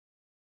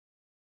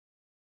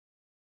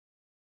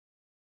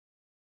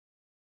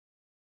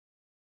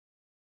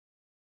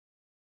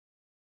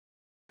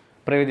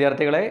പ്രിയ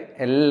വിദ്യാർത്ഥികളെ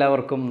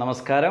എല്ലാവർക്കും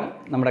നമസ്കാരം.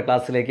 നമ്മുടെ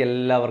ക്ലാസ്സിലേക്ക്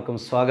എല്ലാവർക്കും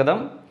സ്വാഗതം.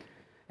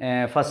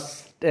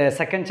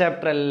 സെക്കൻഡ്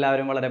ചാപ്റ്റർ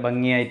എല്ലാവരും വളരെ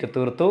ഭംഗിയായിട്ട്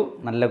തീർത്തു.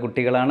 നല്ല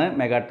കുട്ടികളാണ്.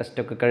 മെഗാ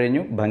ടെസ്റ്റൊക്കെ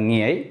കഴിഞ്ഞു,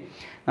 ഭംഗിയായി.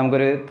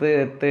 നമുക്കൊരു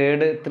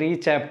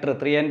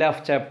 3.5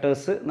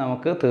 ചാപ്റ്റേഴ്സ്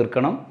നമുക്ക്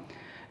തീർക്കണം.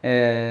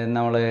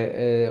 നമ്മൾ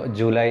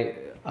ജൂലൈ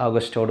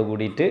ആഗസ്റ്റോട്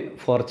കൂടിയിട്ട്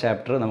 4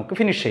 ചാപ്റ്റർ നമുക്ക്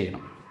ഫിനിഷ്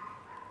ചെയ്യണം.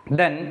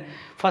 ദെൻ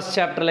ഫസ്റ്റ്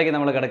ചാപ്റ്ററിലേക്ക്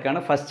നമ്മൾ കിടക്കുകയാണ്.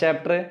 ഫസ്റ്റ്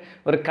ചാപ്റ്റർ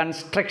ഒരു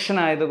കൺസ്ട്രക്ഷൻ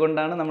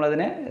ആയതുകൊണ്ടാണ്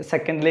നമ്മളതിനെ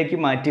സെക്കൻഡിലേക്ക്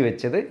മാറ്റി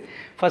വെച്ചത്.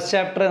 ഫസ്റ്റ്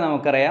ചാപ്റ്റർ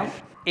നമുക്കറിയാം,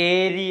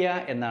 ഏരിയ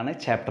എന്നാണ്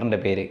ചാപ്റ്ററിൻ്റെ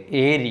പേര്.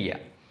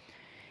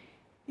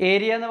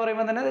 ഏരിയ എന്ന്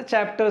പറയുമ്പോൾ തന്നെ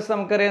ചാപ്റ്റേഴ്സ്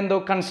നമുക്കറിയാം എന്തോ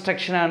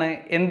കൺസ്ട്രക്ഷനാണ്.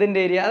 എന്തിൻ്റെ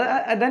ഏരിയ?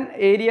 ദെൻ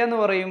ഏരിയ എന്ന്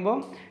പറയുമ്പോൾ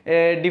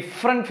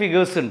ഡിഫറെൻറ്റ്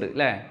ഫിഗേഴ്സ് ഉണ്ട്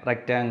അല്ലേ?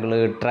 Rectangle,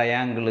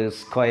 triangle,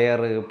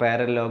 square,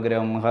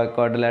 parallelogram,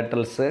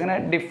 quadrilaterals, അങ്ങനെ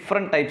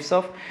ഡിഫറെൻറ്റ് ടൈപ്സ്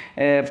ഓഫ്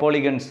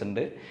പോളിഗൺസ്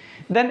ഉണ്ട്.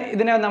 ദെൻ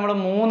ഇതിനെ നമ്മൾ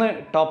 3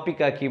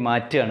 ടോപ്പിക്കാക്കി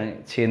മാറ്റുകയാണ്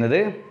ചെയ്യുന്നത്.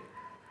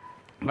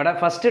 ഇവിടെ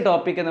ഫസ്റ്റ്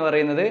ടോപ്പിക് എന്ന്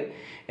പറയുന്നത്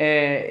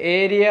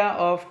ഏരിയ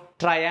ഓഫ്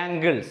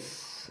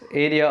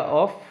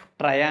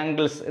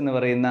ട്രയാങ്കിൾസ് എന്ന്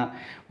പറയുന്ന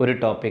ഒരു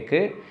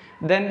ടോപ്പിക്ക്.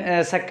 ദെൻ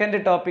സെക്കൻഡ്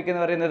ടോപ്പിക്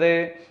എന്ന് പറയുന്നത്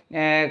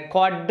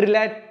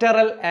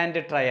quadrilateral and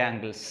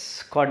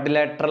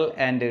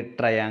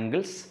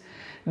triangles.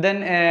 Then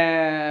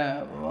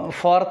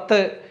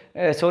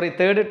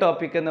third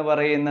topic എന്ന്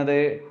പറയുന്നത്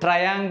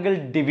ട്രയാങ്കിൾ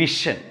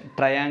ഡിവിഷൻ.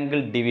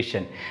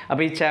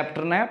 അപ്പോൾ ഈ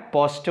ചാപ്റ്ററിനെ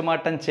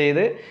പോസ്റ്റ്മോർട്ടം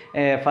ചെയ്ത്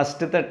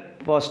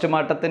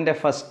പോസ്റ്റ്മോർട്ടത്തിൻ്റെ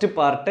first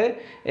part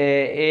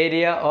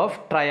area of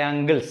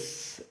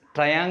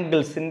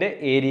ട്രയാങ്കിൾസിൻ്റെ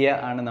area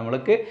ആണ്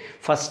നമ്മൾക്ക്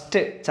ഫസ്റ്റ്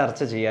ചർച്ച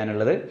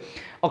ചെയ്യാനുള്ളത്.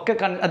 ഒക്കെ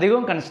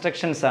അധികവും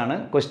കൺസ്ട്രക്ഷൻസ് ആണ്.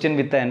 ക്വസ്റ്റ്യൻ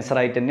വിത്ത് ആൻസർ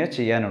ആയിട്ട് തന്നെ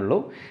ചെയ്യാനുള്ളൂ.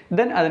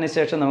 ദെൻ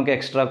അതിനുശേഷം നമുക്ക്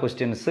എക്സ്ട്രാ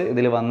ക്വസ്റ്റ്യൻസ്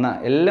ഇതിൽ വന്ന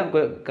എല്ലാം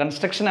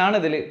കൺസ്ട്രക്ഷനാണ്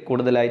ഇതിൽ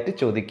കൂടുതലായിട്ട്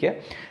ചോദിക്കുക.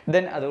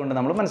 ദെൻ അതുകൊണ്ട്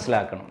നമ്മൾ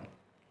മനസ്സിലാക്കണം.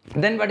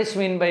 Then what is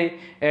mean by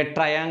a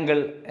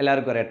triangle?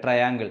 എല്ലാവർക്കും അറിയാം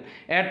triangle.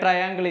 A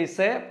triangle is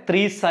a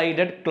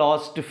three-sided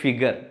closed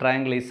figure.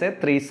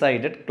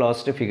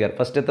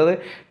 ഫസ്റ്റത്തത്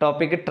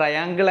topic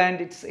triangle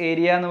and it's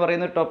area എന്ന്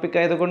പറയുന്ന ടോപ്പിക്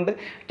ആയതുകൊണ്ട്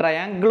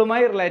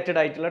ട്രയാങ്കിളുമായി റിലേറ്റഡ്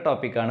ആയിട്ടുള്ള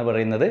ടോപ്പിക്കാണ്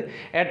പറയുന്നത്.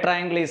 A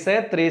triangle is a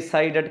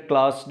three-sided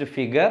closed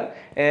figure.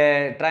 A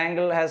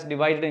triangle has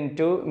divided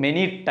into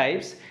many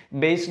types.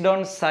 Based on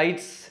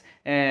sides,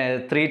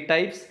 3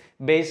 types.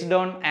 Based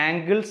on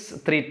angles,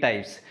 3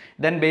 types.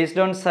 Then based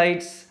on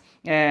sides,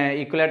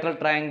 equilateral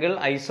triangle,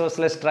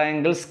 isosceles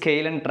triangle,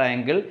 scalene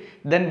triangle.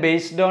 Then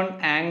based on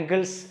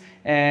angles,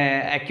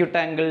 acute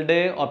angled,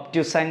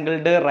 obtuse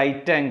angled,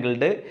 right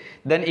angled.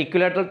 Then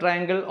equilateral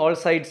triangle, all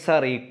sides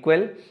are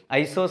equal.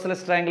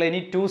 Isosceles triangle,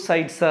 any 2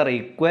 sides are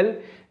equal.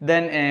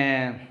 Then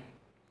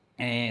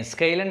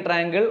scalene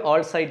triangle,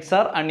 all sides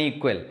are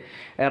unequal.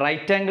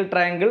 Right angle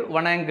triangle,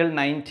 one angle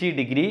 90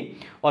 degree.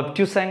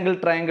 Obtuse angle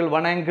triangle,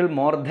 one angle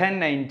more than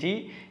 90.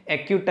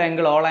 Acute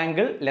angle, all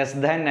angle less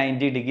than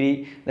 90 degree.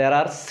 There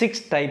are 6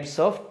 types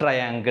of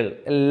triangle.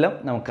 എല്ലാം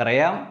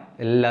നമുക്കറിയാം,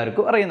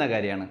 എല്ലാവർക്കും അറിയുന്ന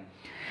കാര്യമാണ്.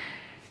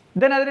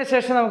 Then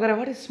അതിനുശേഷം നമുക്കറിയാം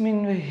what is mean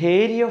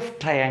area of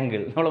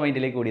triangle. നമ്മുടെ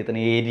മൈൻഡിലേക്ക്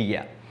ഓടിയെത്തുന്ന area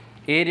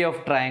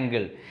of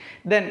triangle.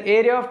 Then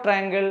area of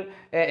triangle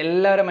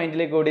എല്ലാവരും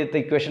മൈൻഡിലേക്ക് ഓടിയെത്ത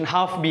equation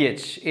half B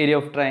H. Area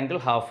of triangle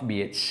half B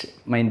H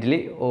മൈൻഡിൽ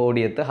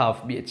ഓടിയെത്ത്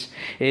half B H.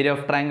 Area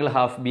of triangle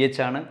half B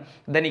H ആണ്.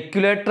 Then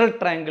equilateral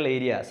triangle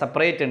area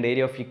separate ഉണ്ട്.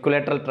 Area of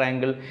equilateral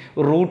triangle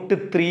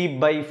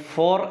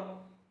 √3/4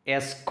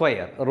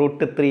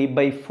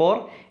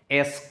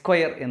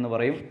 √3/4 എന്ന്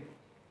പറയും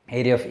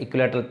area of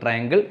equilateral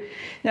triangle.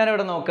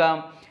 ഞാനിവിടെ നോക്കാം.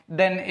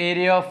 Then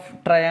area of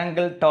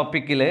triangle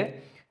ടോപ്പിക്കിൽ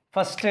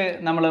first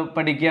നമ്മൾ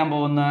പഠിക്കാൻ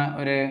പോകുന്ന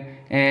ഒരു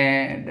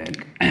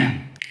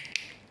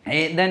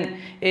then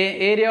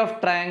area of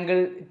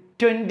triangle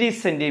 20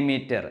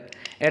 centimeter.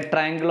 A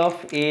triangle of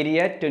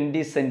area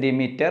 20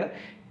 centimeter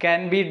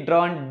can be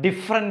drawn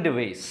different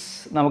ways.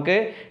 നമുക്ക്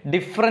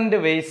ഡിഫറെൻറ്റ്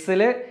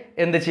വേസിൽ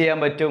എന്ത് ചെയ്യാൻ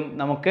പറ്റും?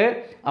 നമുക്ക്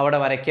അവിടെ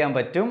വരയ്ക്കാൻ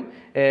പറ്റും.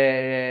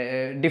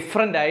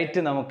 ഡിഫറെൻ്റ് ആയിട്ട്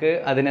നമുക്ക്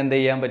അതിനെന്ത്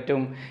ചെയ്യാൻ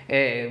പറ്റും?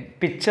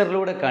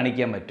 പിക്ചറിലൂടെ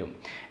കാണിക്കാൻ പറ്റും.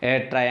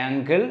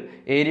 Triangle,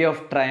 area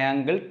of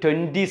triangle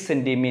 20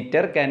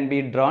 centimeter can be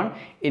drone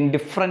in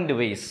different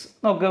ways.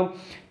 നോക്കൂ,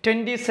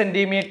 20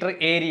 centimeter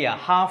area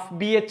half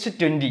B H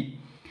 20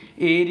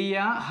 area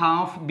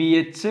half B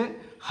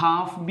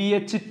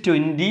H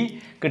 20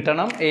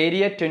 കിട്ടണം.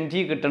 ഏരിയ 20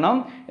 കിട്ടണം.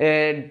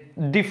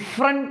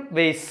 ഡിഫറെൻറ്റ്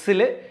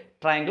വേസിൽ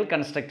ട്രയാങ്കിൾ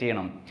കൺസ്ട്രക്ട്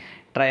ചെയ്യണം.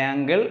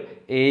 Triangle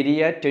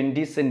area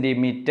 20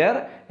 centimeter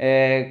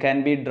can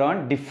be drone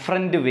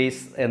different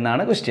ways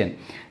എന്നാണ് question.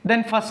 Then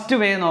first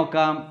വേ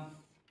നോക്കാം.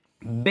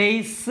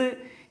 Base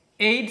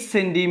 8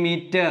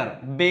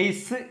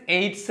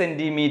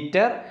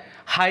 centimeter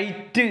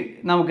height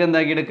നമുക്ക്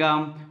എന്താക്കി എടുക്കാം?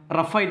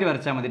 റഫായിട്ട്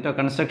വരച്ചാൽ മതി കേട്ടോ,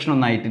 കൺസ്ട്രക്ഷൻ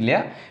ഒന്നും ആയിട്ടില്ല.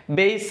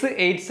 Base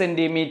 8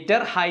 centimeter,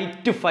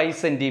 height 5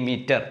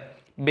 centimeter.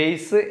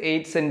 Base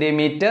 8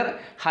 centimeter,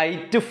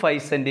 height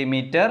 5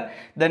 centimeter.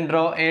 Then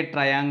draw a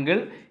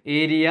triangle.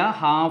 Area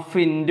half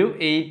into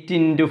 8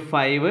 into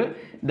 5.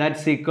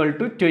 That's equal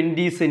to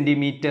 20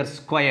 centimeter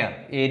square.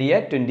 Area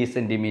 20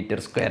 centimeter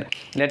square.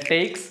 Let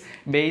takes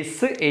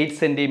base 8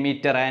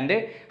 centimeter and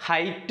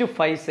height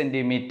 5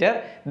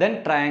 centimeter,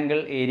 then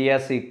triangle area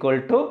is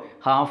equal to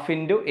half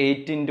into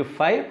 8 into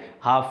 5,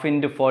 half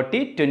into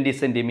 40, 20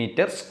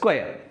 centimeter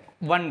square.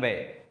 One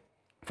way,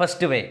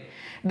 first way.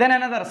 Then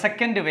another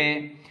second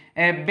way,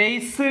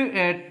 base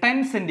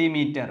 10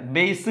 centimeter,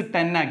 base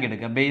 10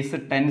 ആക്കിയെടുക്കുക, base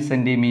 10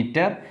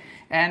 centimeter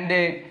and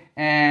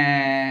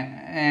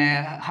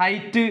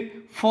height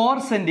 4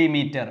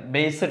 centimeter,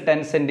 base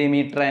 10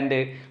 centimeter and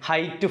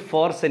height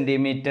 4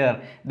 centimeter,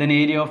 then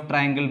area of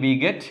triangle we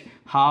get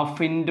half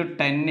into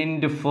 10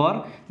 into 4,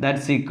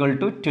 that's equal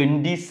to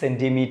 20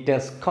 centimeter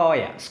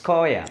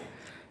square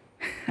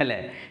അല്ലേ,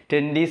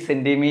 20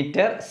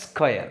 centimeter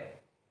square.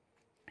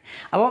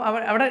 അപ്പോൾ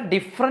അവിടെ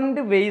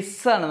different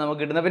വേയ്സാണ് നമുക്ക്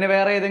കിട്ടുന്നത്. പിന്നെ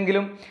വേറെ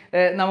ഏതെങ്കിലും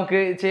നമുക്ക്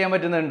ചെയ്യാൻ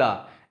പറ്റുന്നുണ്ടോ?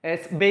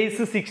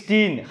 ബേസ്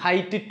 16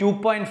 ഹൈറ്റ്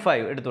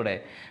 2.5 എടുത്തൂടെ,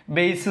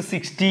 ബേസ്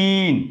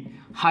 16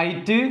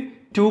 ഹൈറ്റ്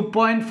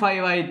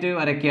 2.5 ആയിട്ട്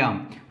വരയ്ക്കാം.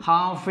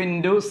 Half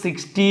into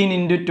 16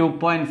 into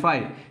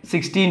 2.5,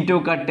 16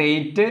 2 cut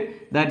 8,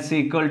 that's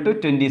equal to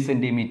 20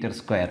 centimeter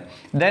square.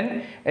 Then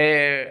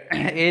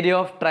area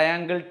of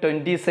triangle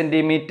 20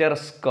 centimeter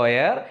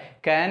square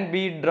can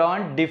be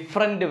drawn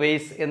different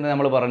ways എന്ന്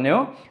നമ്മൾ പറഞ്ഞു.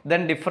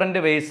 ദെൻ ഡിഫറെൻറ്റ്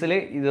വേസിൽ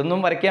ഇതൊന്നും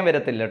വരയ്ക്കാൻ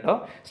വരത്തില്ല കേട്ടോ,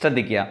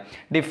 ശ്രദ്ധിക്കുക.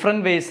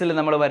 ഡിഫറെൻറ്റ് വേസിൽ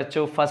നമ്മൾ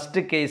വരച്ചു.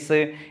 First case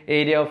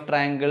area of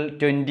triangle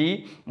 20,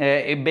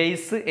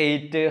 base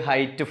 8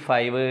 height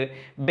 5,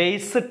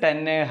 base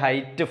 10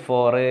 height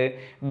 4,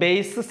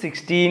 base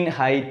 16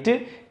 height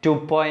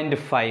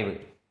 2.5.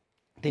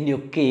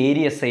 ഇതിൻ്റെയൊക്കെ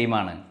ഏരിയ സെയിം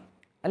ആണ്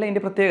അല്ല,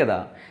 ഇതിൻ്റെ പ്രത്യേകത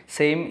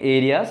same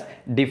areas,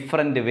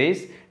 different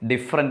ways,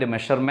 different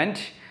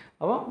measurement.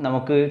 അപ്പോൾ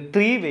നമുക്ക്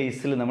 3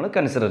 വേസിൽ നമ്മൾ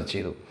കൺസിഡർ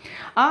ചെയ്തു.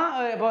 ആ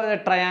ഇപ്പോൾ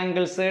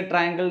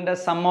ട്രയാങ്കിളിൻ്റെ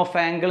സം ഓഫ്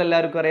ആംഗിൾ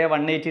എല്ലാവർക്കും അറിയാം,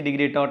 180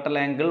 ഡിഗ്രി, ടോട്ടൽ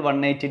ആംഗിൾ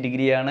 180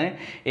 ഡിഗ്രിയാണ്.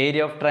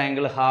 Area of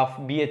triangle half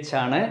BH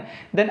ആണ്.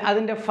 ദെൻ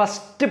അതിൻ്റെ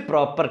ഫസ്റ്റ്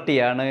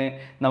പ്രോപ്പർട്ടിയാണ്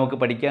നമുക്ക്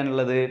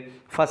പഠിക്കാനുള്ളത്.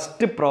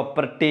 ഫസ്റ്റ്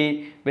പ്രോപ്പർട്ടി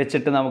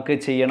വെച്ചിട്ട് നമുക്ക്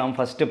ചെയ്യണം.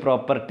 ഫസ്റ്റ്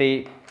പ്രോപ്പർട്ടി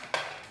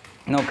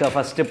നോക്കുക.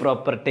 ഫസ്റ്റ്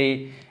പ്രോപ്പർട്ടി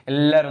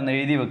എല്ലാവരും ഒന്ന്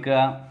എഴുതി വെക്കുക.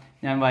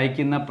 ഞാൻ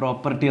വായിക്കുന്ന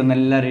പ്രോപ്പർട്ടി ഒന്ന്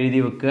എല്ലാവരും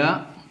എഴുതി വെക്കുക.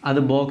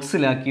 അത്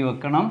ബോക്സിലാക്കി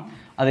വെക്കണം.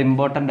 അത്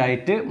ഇമ്പോർട്ടൻ്റ്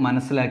ആയിട്ട്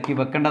മനസ്സിലാക്കി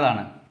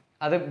വെക്കേണ്ടതാണ്.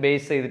 അത്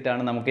ബേസ്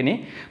ചെയ്തിട്ടാണ് നമുക്കിനി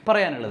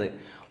പറയാനുള്ളത്.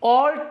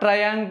 All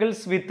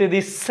triangles with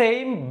the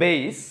same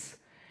base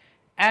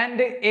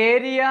and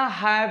area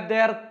have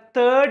their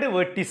third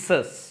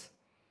vertices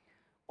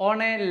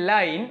on A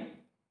line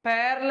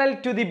parallel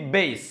to the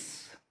base.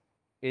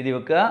 എഴുതി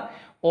വെക്കുക.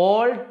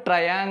 All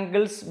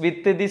triangles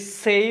with the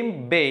same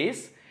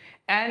base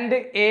and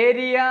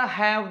area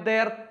have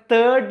their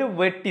third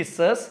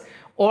vertices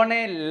on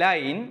A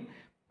line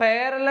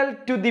parallel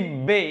to the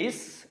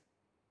base.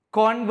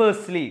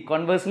 Conversely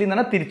എന്ന്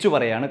പറഞ്ഞാൽ തിരിച്ചു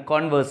പറയാണ്.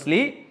 Conversely,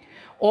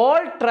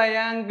 all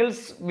triangles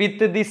with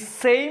the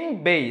same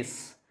base,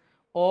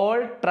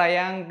 all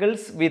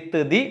triangles with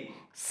the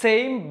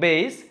same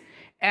base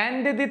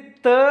and the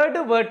third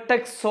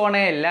vertex on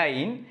a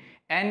line,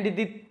 and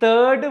the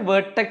third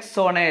vertex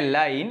on a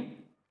line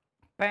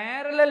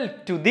parallel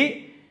to the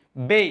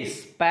base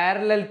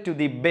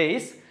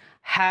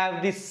have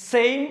the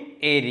same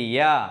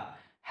area.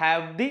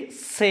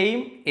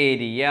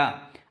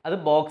 അത്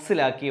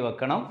ബോക്സിലാക്കി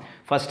വെക്കണം.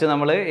 First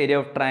നമ്മൾ area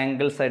of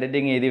triangle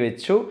siding എഴുതി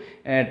വെച്ചു.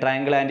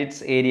 Triangle and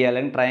it's area,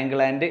 അല്ലെങ്കിൽ triangle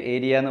and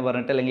area എന്ന്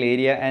പറഞ്ഞിട്ട്, അല്ലെങ്കിൽ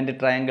area and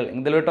triangle,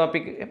 ഇതിലൊരു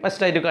ടോപ്പിക്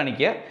ഫസ്റ്റായിട്ട്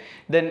കാണിക്കുക.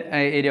 Then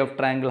area of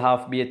triangle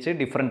half BH,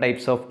 different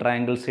types of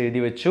triangles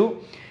എഴുതി വെച്ചു.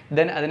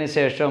 ദെൻ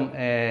അതിനുശേഷം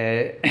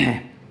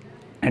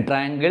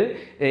triangle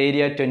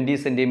area 20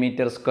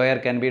 centimeter square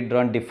can be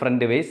drawn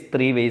different ways.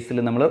 3 വേസിൽ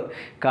നമ്മൾ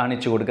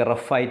കാണിച്ചു കൊടുക്കുക,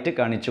 റഫായിട്ട്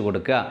കാണിച്ചു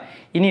കൊടുക്കുക.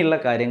 ഇനിയുള്ള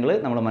കാര്യങ്ങൾ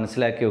നമ്മൾ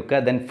മനസ്സിലാക്കി വെക്കുക.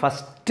 ദെൻ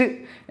ഫസ്റ്റ്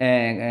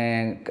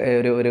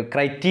ഒരു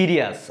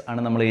ക്രൈറ്റീരിയാസ് ആണ്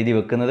നമ്മൾ എഴുതി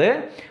വെക്കുന്നത്.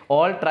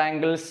 All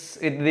triangles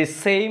with the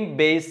same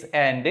base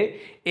and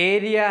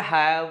area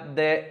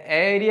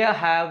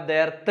have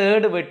their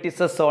third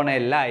vertices on A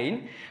line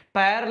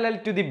parallel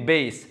to the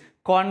base.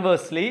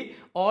 Conversely,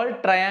 all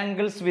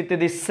triangles with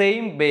the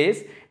same base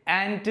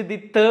and the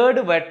third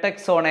vertex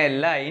on a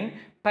line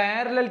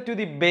parallel to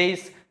the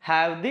base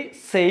have the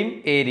same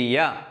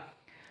area.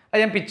 അത്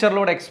ഞാൻ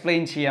പിക്ചറിലൂടെ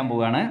explain ചെയ്യാൻ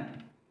പോവുകയാണ്.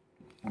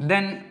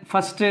 Then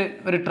first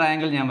ഒരു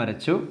triangle ഞാൻ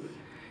വരച്ചു.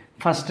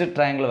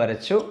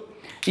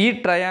 ഈ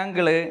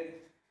triangle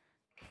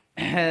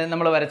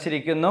നമ്മൾ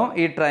വരച്ചിരിക്കുന്നു.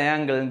 ഈ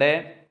ട്രയാങ്കിളിൻ്റെ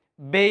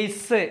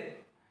ബേസ്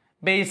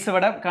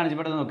ഇവിടെ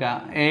കാണിച്ചപ്പെടുന്നത് നോക്കുക.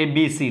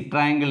 ABC,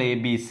 triangle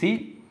ABC.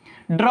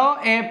 Draw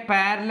a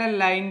parallel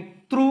line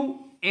through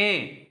A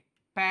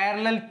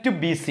parallel to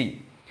BC.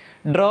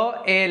 Draw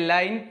a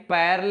line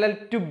parallel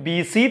to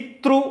BC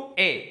through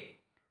A.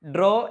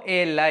 Draw a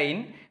line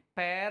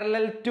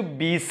parallel to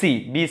BC.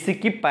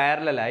 BCക്ക്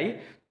പാരലായി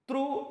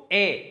through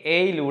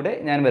എയിലൂടെ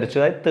ഞാൻ വരച്ചു.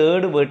 അതായത്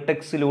തേർഡ്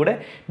വെർട്ടെക്സിലൂടെ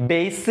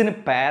ബേസിന്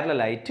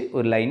പാരലായിട്ട്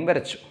ഒരു ലൈൻ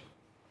വരച്ചു.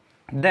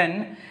 Then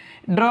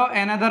draw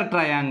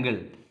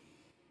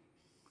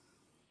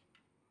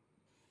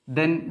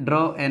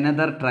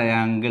another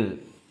triangle.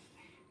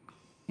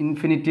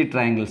 Infinity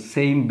triangle,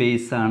 same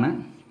base ആണ്,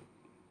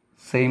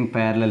 same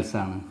parallels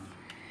ആണ്.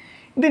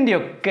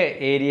 ഇതിൻ്റെയൊക്കെ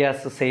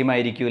areas same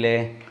ആയിരിക്കൂലേ?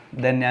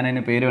 Then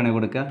ഞാനതിന് പേര് വേണമെങ്കിൽ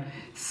കൊടുക്കുക.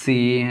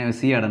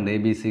 സി ആടണ്ട്, എ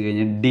ബി സി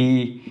കഴിഞ്ഞ് D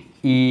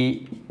E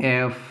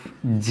F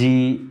G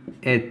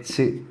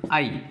H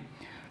I.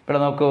 ഇവിടെ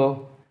നോക്കൂ,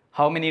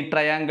 how many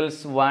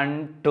triangles? 1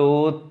 2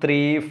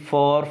 3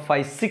 4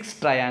 5 6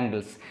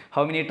 triangles.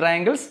 How many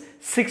triangles?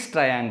 6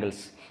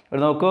 triangles.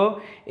 ഇവിടെ നോക്കൂ,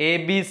 A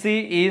B C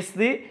is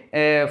the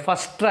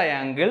first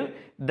triangle.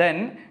 Then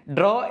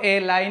draw a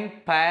line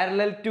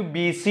parallel to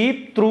BC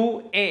through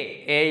A.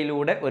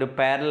 എയിലൂടെ ഒരു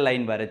parallel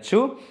line വരച്ചു.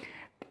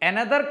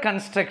 Another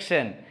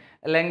construction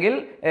അല്ലെങ്കിൽ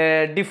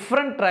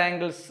different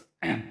triangles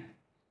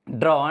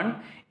drawn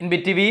in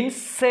between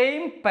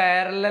same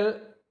parallel,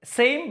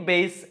 same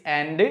base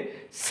and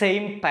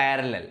same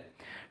parallel.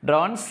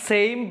 Drawn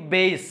same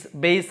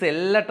base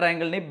എല്ലാ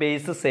ട്രയാങ്കിളിൻ്റെയും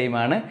base same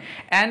ആണ്.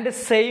 And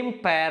same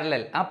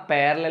parallel, ആ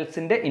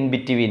പാരലൽസിൻ്റെ in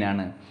between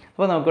ആണ്.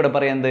 അപ്പോൾ നമുക്കിവിടെ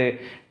പറയുന്നത്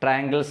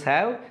triangles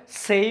have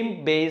same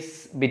base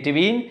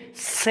between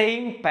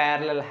same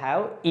parallel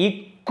have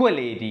equal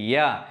area.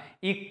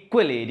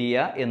 Equal area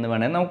എന്ന്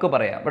വേണമെങ്കിൽ നമുക്ക്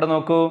പറയാം. ഇവിടെ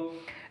നോക്കൂ,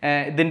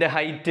 ഇതിൻ്റെ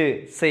height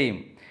same.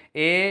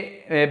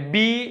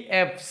 B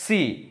F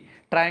C,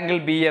 triangle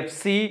B F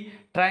C,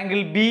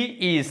 triangle B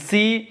E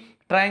C,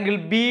 triangle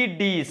B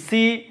D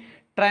C,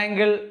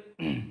 triangle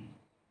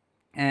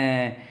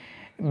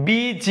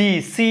B G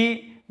C,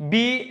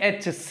 B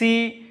H C,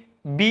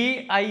 B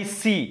I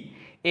C.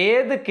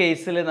 ഏത്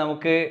കേസിൽ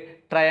നമുക്ക്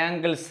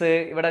ട്രയാങ്കിൾസ്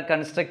ഇവിടെ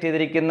കൺസ്ട്രക്ട്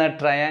ചെയ്തിരിക്കുന്ന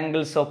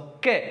ട്രയാങ്കിൾസ്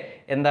ഒക്കെ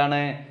എന്താണ്?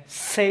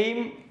 സെയിം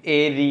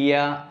ഏരിയ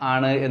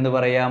ആണ് എന്ന്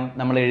പറയാം.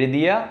 നമ്മൾ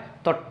എഴുതിയ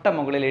തൊട്ട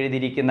മുകളിൽ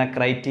എഴുതിയിരിക്കുന്ന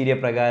ക്രൈറ്റീരിയ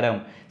പ്രകാരം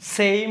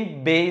same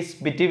base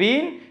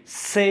between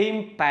same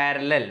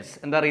parallels.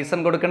 എന്താ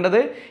റീസൺ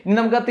കൊടുക്കേണ്ടത്? ഇനി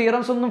നമുക്ക് ആ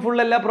തിയറംസ് ഒന്നും ഫുൾ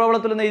എല്ലാ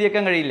പ്രോബ്ലത്തിലൊന്നും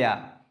എഴുതിയേക്കാൻ കഴിയില്ല.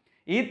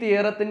 ഈ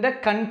തിയറത്തിൻ്റെ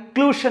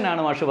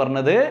കൺക്ലൂഷനാണ് മാഷ്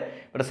പറഞ്ഞത്.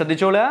 ഇവിടെ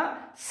ശ്രദ്ധിച്ചോളുക,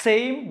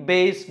 same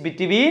base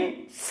between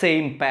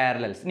same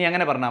parallels. ഇനി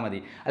അങ്ങനെ പറഞ്ഞാൽ മതി.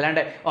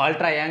 അല്ലാണ്ട് all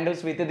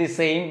triangles with the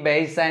same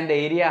base and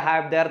area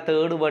have their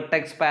third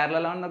vertex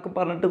parallel ആണെന്നൊക്കെ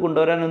പറഞ്ഞിട്ട്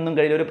കൊണ്ടുവരാനൊന്നും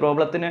കഴിയില്ല. ഒരു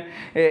പ്രോബ്ലത്തിന്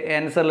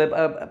ആൻസറിൽ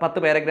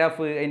 10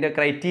 പാരഗ്രാഫ് അതിൻ്റെ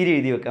ക്രൈറ്റീരിയ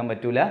എഴുതി വെക്കാൻ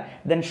പറ്റില്ല.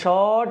 Then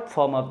short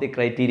form of the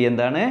criteria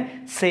എന്താണ്?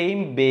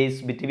 Same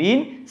base between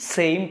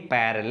same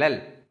parallel.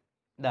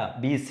 ഇതാ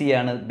ബി സി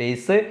ആണ്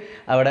ബേസ്.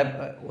 അവിടെ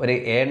ഒരു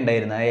എ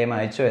ഉണ്ടായിരുന്നു, എ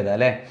മായ്ച്ചോ ഏതാ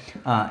അല്ലേ?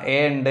 എ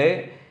ഉണ്ട്.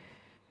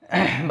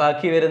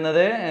 ബാക്കി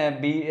വരുന്നത്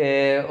B.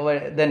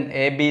 Then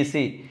A B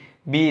C,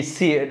 B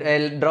C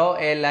draw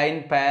A line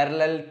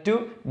parallel to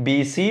B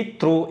C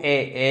through A.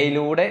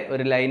 എയിലൂടെ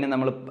ഒരു ലൈന്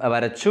നമ്മൾ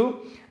വരച്ചു.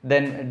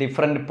 ദെൻ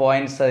ഡിഫറെൻറ്റ്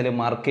പോയിൻറ്റ്സ് അതിൽ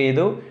മാർക്ക്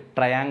ചെയ്തു.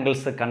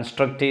 ട്രയാങ്കിൾസ്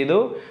കൺസ്ട്രക്ട് ചെയ്തു.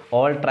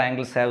 All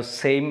triangles have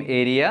same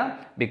area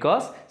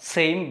because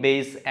same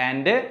base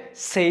and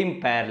same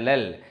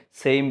parallel.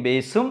 Same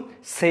ബേസും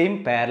same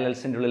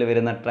പാരലൽസിൻ്റെ ഉള്ളിൽ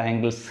വരുന്ന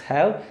triangles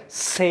have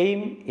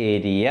same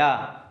area.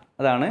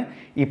 അതാണ്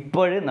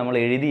ഇപ്പോഴും നമ്മൾ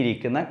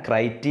എഴുതിയിരിക്കുന്ന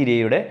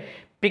ക്രൈറ്റീരിയയുടെ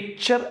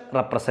പിക്ചർ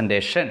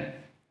റെപ്രസെൻറ്റേഷൻ.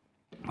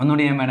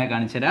 ഒന്നുകൂടി ഞാൻ വേണേൽ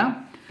കാണിച്ചു തരാം.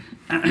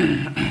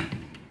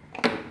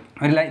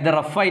 ഒരു ഇത്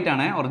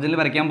റഫായിട്ടാണ്, ഒറിജിനൽ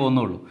വരയ്ക്കാൻ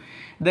പോകുന്നുള്ളൂ.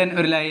 ദെൻ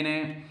ഒരു line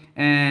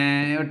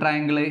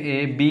triangle A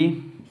B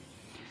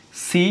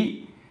C,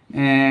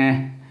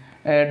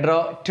 draw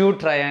 2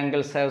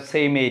 triangles have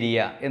same area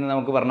എന്ന്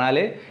നമുക്ക് പറഞ്ഞാൽ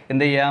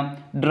എന്ത് ചെയ്യാം?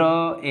 ഡ്രോ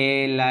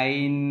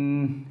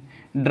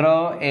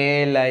എ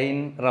ലൈൻ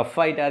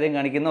റഫായിട്ട് ആദ്യം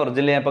കാണിക്കുന്ന,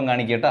 ഒറിജിനൽ ഞാൻ ഇപ്പം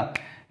കാണിക്കുക കേട്ടോ.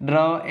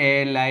 Draw A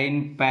line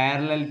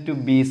parallel to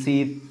B C,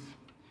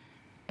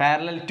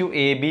 parallel to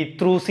A B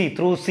through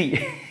C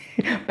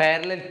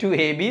parallel to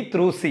A B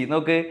through C.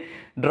 നോക്ക്,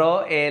 draw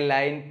A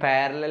line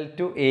parallel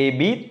to A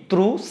B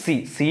through C.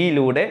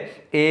 സിയിലൂടെ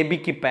A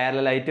ബിക്ക്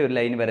പാരലായിട്ട് ഒരു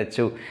ലൈൻ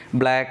വരച്ചു.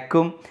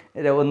 ബ്ലാക്കും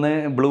ഒന്ന്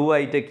ബ്ലൂ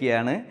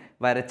ആയിട്ടൊക്കെയാണ്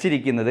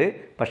വരച്ചിരിക്കുന്നത്.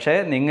 പക്ഷേ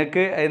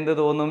നിങ്ങൾക്ക് എന്ത്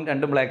തോന്നും?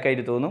 രണ്ടും ബ്ലാക്ക്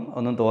ആയിട്ട് തോന്നും.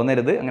 ഒന്നും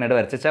തോന്നരുത്, അങ്ങനെയായിട്ട്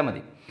വരച്ചാൽ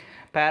മതി.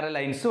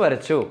 പാരലൈൻസ്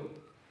വരച്ചു.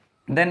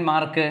 Then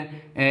mark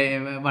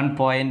 1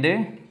 point,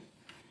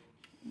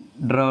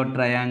 draw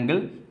triangle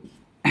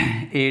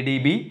A D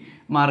B.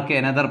 Mark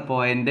another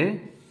point,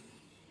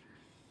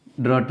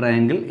 draw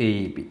triangle A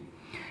E B.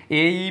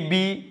 AEB,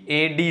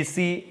 ADC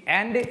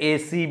and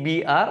ACB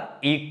are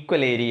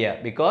equal area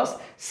because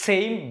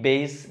same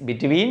base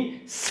between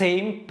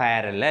same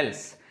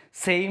parallels.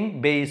 Same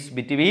base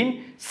between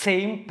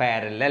same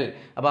parallel.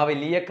 അപ്പോൾ ആ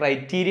വലിയ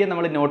criteria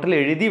നമ്മൾ നോട്ടിൽ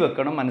എഴുതി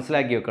വെക്കണം,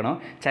 മനസ്സിലാക്കി വെക്കണം.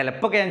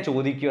 ചിലപ്പോൾ ഞാൻ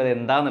ചോദിക്കും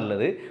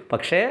അതെന്താണെന്നുള്ളത്.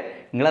 പക്ഷേ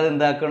നിങ്ങളത്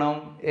എന്താക്കണം?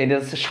 അതിൻ്റെ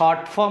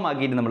ഷോർട്ട് ഫോം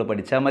ആക്കിയിട്ട് നമ്മൾ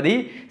പഠിച്ചാൽ മതി.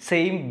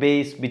 Same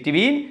base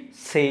between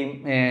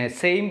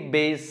same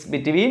base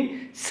between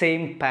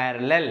same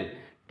parallel.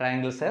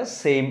 Triangles have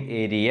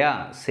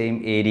same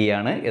area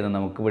ആണ് എന്ന്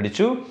നമുക്ക്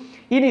പഠിച്ചു.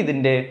 ഇനി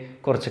ഇതിൻ്റെ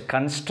കുറച്ച്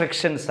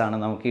കൺസ്ട്രക്ഷൻസ് ആണ്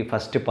നമുക്ക് ഈ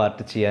ഫസ്റ്റ്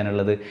പാർട്ട്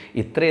ചെയ്യാനുള്ളത്.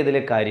 ഇത്ര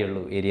ഇതിലെ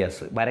കാര്യമുള്ളൂ.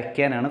 ഏരിയാസ്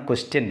വരയ്ക്കാനാണ്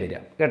ക്വസ്റ്റ്യൻ വരിക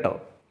കേട്ടോ.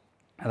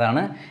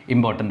 അതാണ്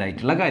ഇമ്പോർട്ടൻ്റ്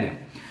ആയിട്ടുള്ള കാര്യം.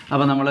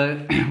 അപ്പോൾ നമ്മൾ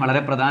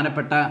വളരെ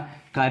പ്രധാനപ്പെട്ട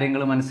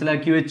കാര്യങ്ങൾ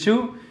മനസ്സിലാക്കി വെച്ചു.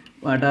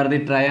 What are the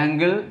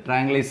triangle?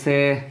 Triangle is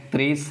A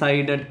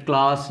 3-sided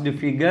classed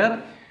figure.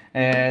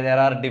 There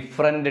are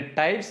different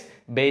types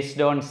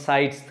based on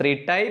sides 3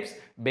 types,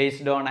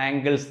 based on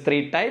angles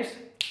 3 types.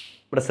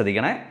 ഇവിടെ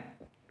ശ്രദ്ധിക്കണേ,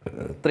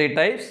 3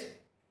 types.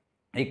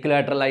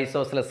 equilateral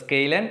isosceles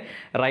scalene,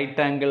 right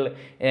angle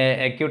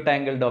acute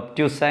angled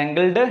obtuse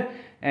angled,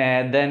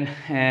 then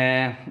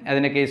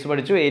അതിൻ്റെ case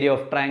പഠിച്ചു. Area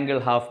of triangle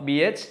half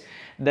BH,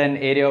 then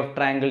area of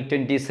triangle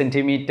 20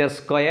 centimeter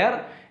square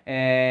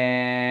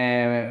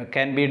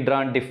can be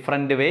drawn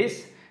different ways.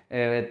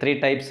 3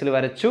 types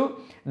വരച്ചു.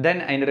 then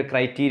അതിനൊരു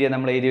criteria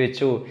നമ്മൾ എഴുതി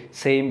വെച്ചു,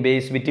 same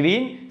base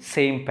between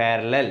same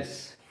parallels.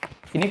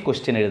 ഇനി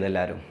question എഴുതുക.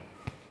 എല്ലാവരും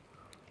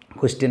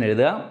ക്വസ്റ്റ്യൻ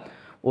എഴുതുക.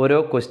 ഓരോ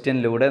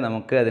ക്വസ്റ്റ്യനിലൂടെ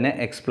നമുക്ക് അതിനെ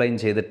എക്സ്പ്ലെയിൻ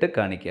ചെയ്തിട്ട്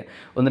കാണിക്കുക.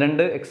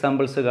 1-2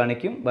 എക്സാമ്പിൾസ്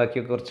കാണിക്കും,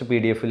 ബാക്കിയൊക്കെ കുറച്ച്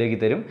PDF-ലേക്ക്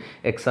തരും.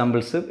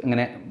 എക്സാമ്പിൾസ്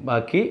ഇങ്ങനെ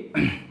ബാക്കി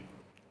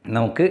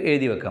നമുക്ക്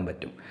എഴുതി വെക്കാൻ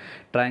പറ്റും.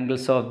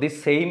 Triangles of the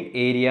same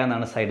area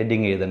എന്നാണ് സൈഡ്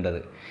ഹെഡിങ് എഴുതേണ്ടത്.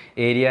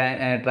 ഏരിയ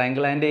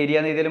ട്രയാങ്കിൾ ആൻഡ് ഏരിയ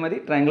എന്ന് എഴുതിയാലും മതി,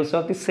 triangles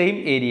of the same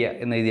area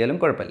എന്ന് എഴുതിയാലും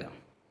കുഴപ്പമില്ല.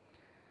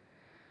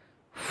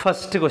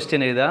 ഫസ്റ്റ്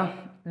ക്വസ്റ്റ്യൻ എഴുതുക.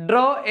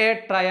 Draw A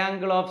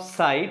triangle of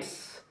sides,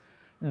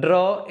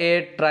 draw A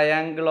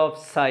triangle of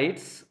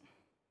sides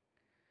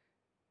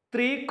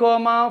 3,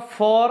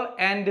 4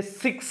 and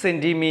 6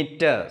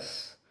 centimeters.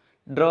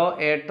 Draw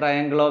a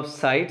triangle of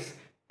sides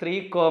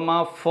 3,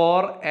 4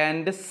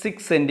 and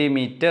 6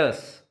 centimeters.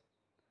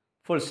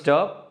 Full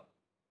stop.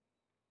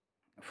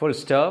 Full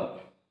stop.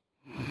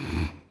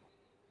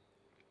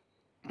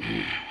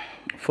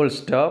 Full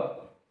stop.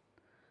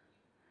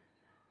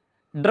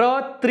 Draw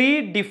 3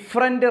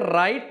 different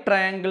right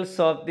triangles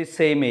of the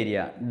same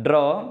area.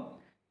 Draw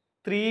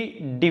 3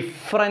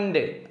 different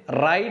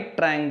right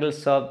triangles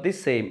of the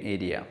same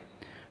area.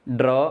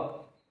 Draw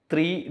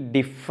 3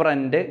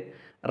 different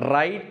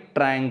right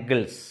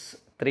triangles.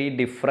 3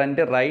 different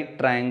right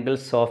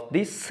triangles of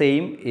the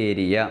same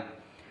area.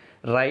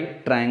 Right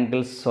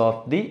triangles of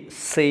the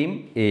same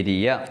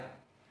area.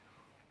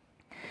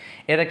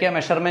 ഏതൊക്കെയാണ്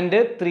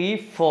measurement? 3,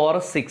 4,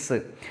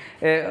 6.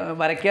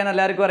 വരയ്ക്കാൻ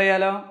എല്ലാവർക്കും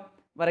അറിയാലോ,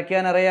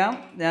 വരയ്ക്കാൻ അറിയാം.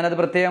 ഞാനത്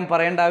പ്രത്യേകം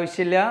പറയേണ്ട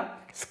ആവശ്യമില്ല.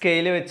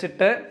 സ്കെയിൽ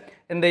വെച്ചിട്ട്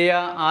എന്ത് ചെയ്യുക?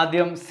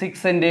 ആദ്യം 6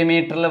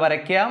 സെൻറ്റിമീറ്ററിൽ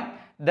വരയ്ക്കാം.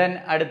 ദെൻ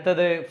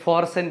അടുത്തത്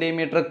 4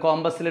 സെൻറ്റിമീറ്റർ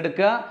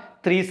കോമ്പസിലെടുക്കുക,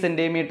 3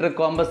 സെൻറ്റിമീറ്റർ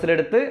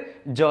കോമ്പസിലെടുത്ത്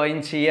ജോയിൻ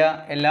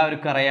ചെയ്യുക.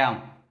 എല്ലാവർക്കും അറിയാം.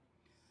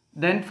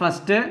 ദെൻ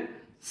ഫസ്റ്റ്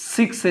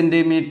 6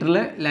 സെൻറ്റിമീറ്ററിൽ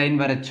ലൈൻ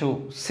വരച്ചു.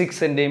 6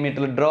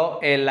 സെൻറ്റിമീറ്ററിൽ draw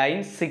A line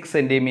 6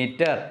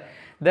 centimetre.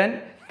 Then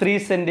 3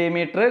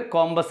 centimetre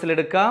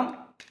കോമ്പസിലെടുക്കാം.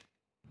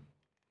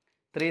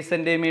 3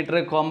 centimetre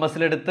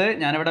കോമ്പസിലെടുത്ത്,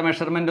 ഞാനിവിടെ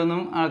മെഷർമെൻ്റ്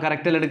ഒന്നും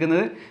കറക്റ്റിൽ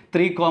എടുക്കുന്നത്,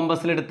 3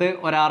 കോമ്പസിലെടുത്ത്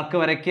ഒരാർക്ക്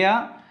വരയ്ക്കുക.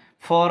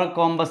 4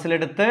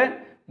 കോമ്പസിലെടുത്ത്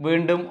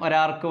വീണ്ടും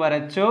ഒരാർക്ക്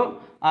വരച്ചു.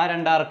 ആ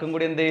 2 ആർക്കും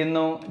കൂടി എന്ത്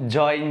ചെയ്യുന്നു?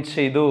 ജോയിൻ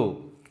ചെയ്തു.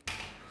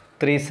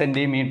 3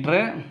 സെൻറ്റിമീറ്റർ.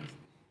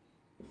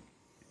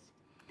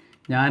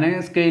 ഞാൻ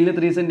സ്കെയിലിൽ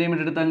 3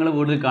 സെൻറ്റിമീറ്റർ എടുത്ത് നിങ്ങൾ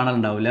കൂടുതൽ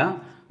കാണലുണ്ടാവില്ല,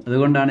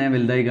 അതുകൊണ്ടാണ് ഞാൻ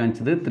വലുതായി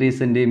കാണിച്ചത്. 3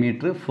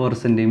 സെൻറ്റിമീറ്റർ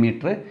 4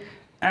 സെൻറ്റിമീറ്റർ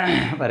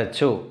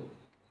വരച്ചു.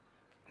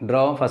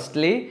 Draw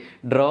firstly,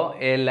 draw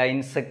a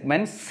line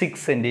segment 6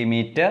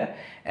 centimeter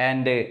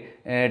and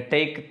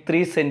take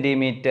 3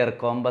 centimeter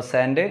compass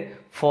and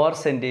 4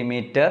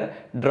 centimeter.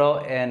 Draw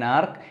an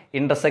arc.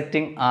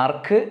 Intersecting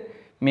arc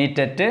meet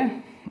at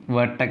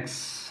vertex.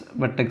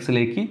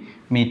 Vertexിലേക്ക്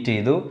meet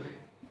ചെയ്തു.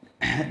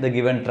 The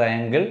given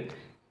triangle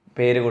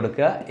പേര്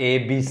കൊടുക്കുക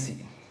ABC.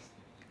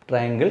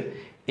 Triangle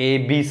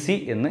ABC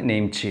എന്ന്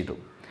നെയിം ചെയ്തു.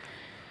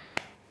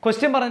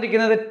 Question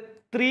പറഞ്ഞിരിക്കുന്നത്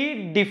 3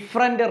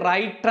 different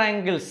right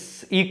triangles,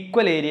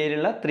 equal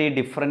ഏരിയയിലുള്ള 3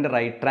 different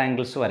right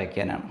triangles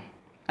വരയ്ക്കാനാണ്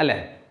അല്ലേ.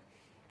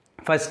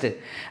 First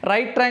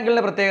right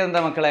ട്രയാങ്കിളിൻ്റെ പ്രത്യേകത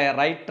എന്താ മക്കളെ?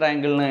 റൈറ്റ്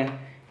ട്രയാങ്കിളിന്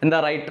എന്താ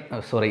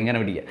ഇങ്ങനെ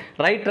പിടിക്കുക.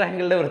 റൈറ്റ്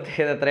ട്രയാങ്കിളിൻ്റെ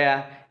പ്രത്യേകത എത്രയാ?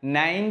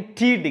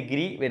 90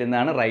 ഡിഗ്രി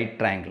വരുന്നതാണ് റൈറ്റ്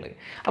ട്രയാങ്കിൾ.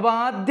 അപ്പോൾ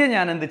ആദ്യം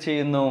ഞാൻ എന്ത്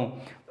ചെയ്യുന്നു?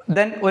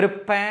 ദെൻ ഒരു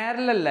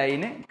പാരലൽ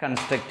ലൈന്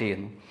കൺസ്ട്രക്റ്റ്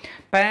ചെയ്യുന്നു.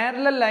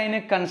 പാരലൽ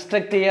ലൈന്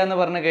കൺസ്ട്രക്റ്റ് ചെയ്യുക എന്ന്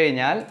പറഞ്ഞു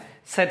കഴിഞ്ഞാൽ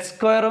സെറ്റ്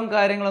സ്ക്വയറും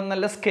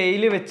കാര്യങ്ങളൊന്നുമല്ല,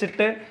 സ്കെയിൽ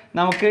വെച്ചിട്ട്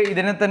നമുക്ക്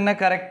ഇതിനെ തന്നെ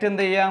കറക്റ്റ്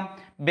എന്ത് ചെയ്യാം?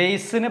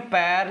 ബേസിന്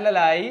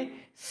പാരലലായി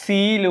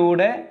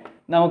സിയിലൂടെ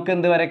നമുക്ക്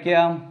എന്ത്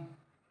വരയ്ക്കാം?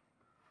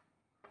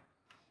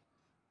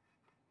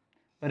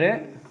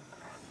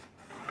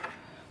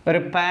 ഒരു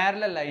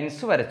പാരലൽ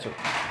ലൈൻസ് വരച്ചു.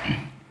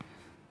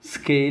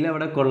 സ്കെയിൽ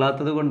അവിടെ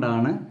കൊള്ളാത്തത്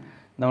കൊണ്ടാണ്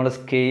നമ്മൾ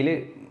സ്കെയില്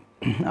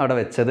അവിടെ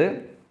വെച്ചത്.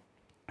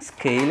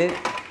 സ്കെയില്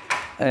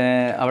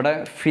അവിടെ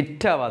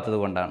ഫിറ്റ് ആവാത്തത്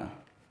കൊണ്ടാണ്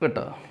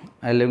കേട്ടോ,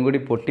 എല്ലാം കൂടി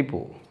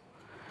പൊട്ടിപ്പോവും.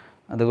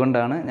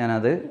 അതുകൊണ്ടാണ്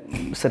ഞാനത്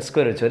സെറ്റ്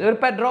സ്ക്വയർ വെച്ചത്. ഒരു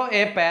draw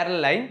A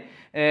parallel line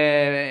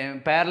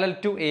parallel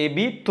to AB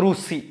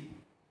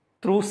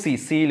through C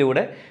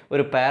സിയിലൂടെ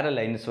ഒരു പാരലൽ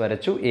ലൈൻസ്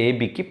വരച്ചു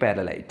ABക്ക്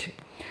പാരലായിട്ട്.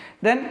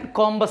 ദെൻ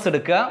കോമ്പസ്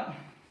എടുക്കുക,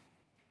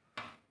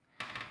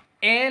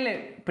 എയില്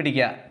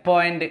പിടിക്കുക,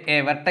 പോയിൻ്റ് എ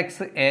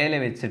വെർട്ടെക്സ് എയില്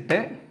വെച്ചിട്ട്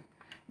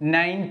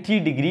 90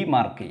 ഡിഗ്രി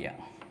മാർക്ക് ചെയ്യുക.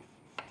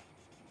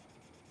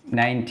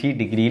 90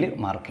 ഡിഗ്രിയിൽ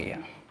മാർക്ക്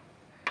ചെയ്യുക.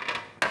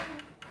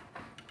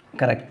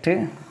 കറക്റ്റ്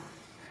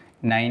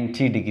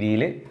 90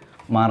 ഡിഗ്രിയിൽ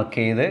മാർക്ക്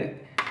ചെയ്ത്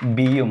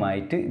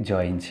ബിയുമായിട്ട്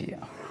ജോയിൻ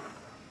ചെയ്യാം.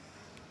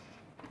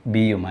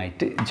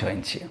 ബിയുമായിട്ട് ജോയിൻ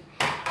ചെയ്യാം.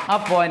 ആ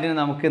പോയിന്റിന്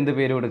നമുക്ക് എന്ത്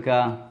പേര് കൊടുക്കുക?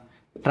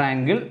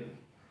 Triangle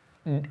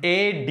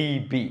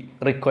ADB,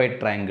 required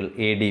triangle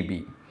ADB.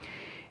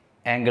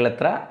 Angle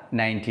എത്ര?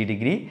 90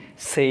 degree.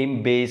 Same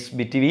base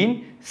between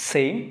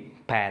same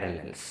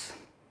parallels.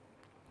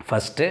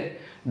 First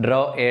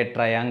draw A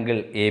triangle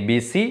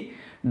ABC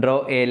Draw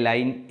a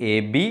line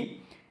AB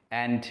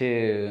and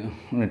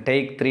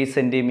take 3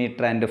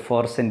 centimeter and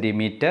 4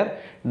 centimeter.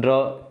 Draw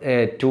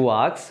 2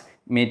 arcs,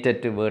 meet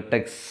at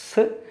vertex.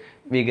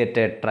 We get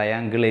a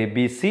triangle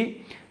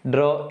ABC.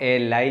 Draw a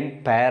line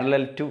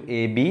parallel to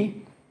AB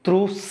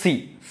through C.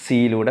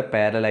 സിയിലൂടെ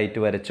പാരലായിട്ട്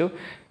വരച്ചു.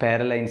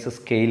 പാരലൈൻസ്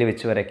scale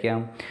വെച്ച് വരയ്ക്കാം,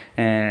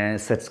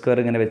 set square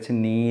ഇങ്ങനെ വെച്ച്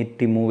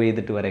നീട്ടി move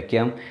ചെയ്തിട്ട്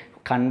വരയ്ക്കാം.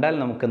 കണ്ടാൽ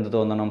നമുക്ക് എന്ത്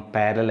തോന്നണം?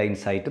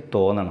 പാരലൈൻസ് ആയിട്ട്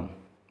തോന്നണം.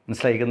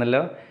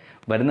 മനസ്സിലായിരിക്കുന്നല്ലോ?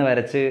 വരുന്ന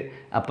വരച്ച്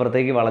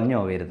അപ്പുറത്തേക്ക് വളഞ്ഞു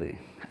പോകരുത്.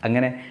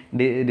 അങ്ങനെ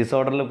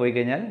ഡിസോർഡറിൽ പോയി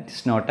കഴിഞ്ഞാൽ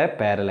it's not A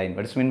പാരലൈൻ.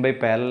 What's mean by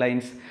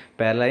പാരലൈൻസ്?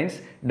 പാരലൈൻസ്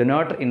do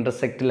not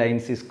intersect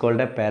lines is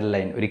called A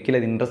പാരലൈൻ. ഒരിക്കലും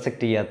അത്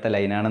ഇൻ്റർസെക്റ്റ് ചെയ്യാത്ത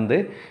ലൈനാണെന്ത്?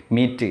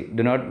 Meet.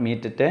 Do not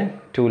meet at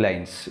two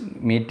lines.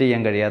 Meet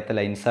ചെയ്യാൻ കഴിയാത്ത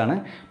ലൈൻസാണ്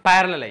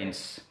പാരലൽ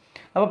ലൈൻസ്.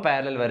 അപ്പോൾ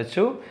പാരലൽ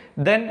വരച്ചു.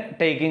 Then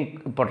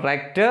taking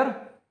protractor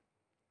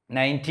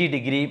 90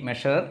 degree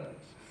measure,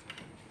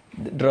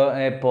 draw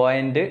a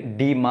point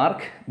D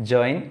mark,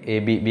 join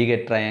AB. We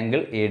get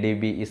triangle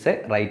ADB is a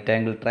right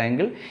angle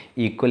triangle,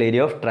 equal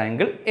area of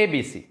triangle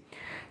ABC.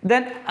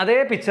 Then അതേ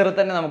പിക്ചറിൽ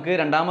തന്നെ നമുക്ക്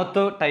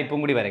രണ്ടാമത്തെ ടൈപ്പും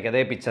കൂടി വരയ്ക്കാം.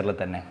 അതേ പിക്ചറിൽ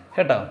തന്നെ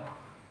കേട്ടോ.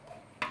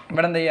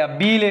 ഇവിടെ എന്താ ചെയ്യുക?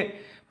 ബിയിൽ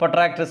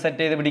പ്രൊട്രാക്ടർ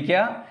സെറ്റ് ചെയ്ത്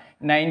പിടിക്കുക.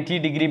 90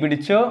 degree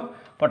പിടിച്ചു.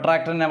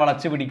 പ്രൊട്രാക്ടറിനെ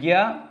വളച്ച് പിടിക്കുക.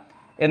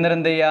 എന്നിട്ട്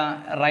എന്ത്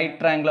ചെയ്യുക? റൈറ്റ്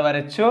ട്രയാങ്കിൾ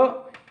വരച്ചു.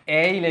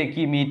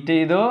 എയിലേക്ക് മീറ്റ്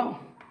ചെയ്തു.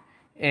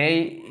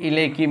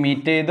 എയിലേക്ക്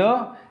മീറ്റ് ചെയ്തു.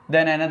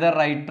 Then another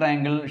right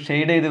triangle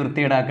shade ചെയ്ത്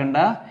വൃത്തിയിടാക്കണ്ട.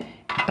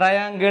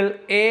 Triangle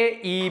A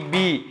E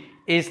B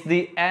is the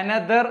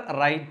another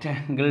right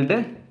angled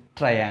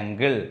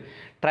triangle.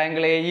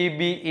 Triangle A E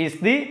B is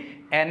the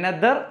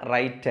another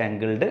right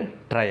angled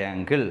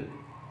triangle.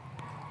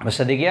 അപ്പോൾ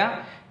ശ്രദ്ധിക്കുക,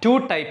 2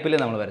 ടൈപ്പിൽ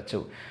നമ്മൾ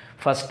വരച്ചു.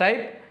 ഫസ്റ്റ്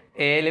ടൈപ്പ്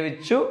എയിൽ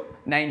വെച്ചു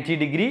 90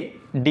 degree,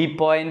 D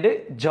point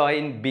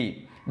join B.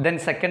 Then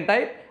second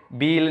type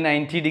ബിയിൽ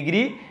 90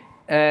 degree,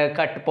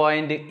 cut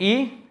point E,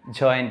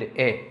 joint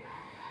A.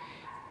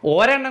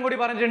 ഒരെണ്ണം കൂടി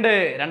പറഞ്ഞിട്ടുണ്ട്.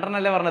 2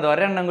 അല്ലേ പറഞ്ഞത്,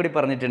 ഒരെണ്ണം കൂടി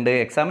പറഞ്ഞിട്ടുണ്ട്.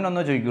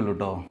 എക്സാമിനൊന്നും ചോദിക്കുള്ളൂ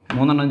കേട്ടോ,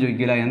 3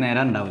 ചോദിക്കില്ല, ഞാൻ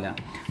നേരം ഉണ്ടാവില്ല.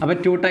 അപ്പോൾ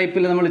 2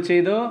 ടൈപ്പിൽ നമ്മൾ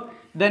ചെയ്തു.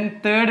 ദെൻ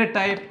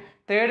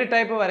തേർഡ്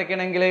ടൈപ്പ്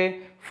വരയ്ക്കണമെങ്കിൽ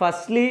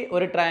ഫസ്റ്റ്ലി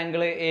ഒരു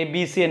ട്രയാങ്കിൾ എ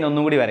ബി സി എന്നെ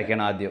ഒന്നും കൂടി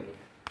വരയ്ക്കണം ആദ്യം.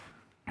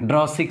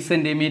 Draw 6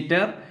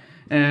 centimeter,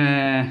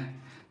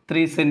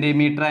 3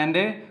 centimeter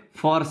and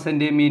 4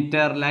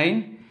 centimeter line,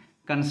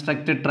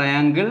 construct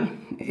triangle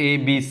A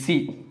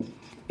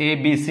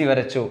B C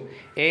വരച്ചു.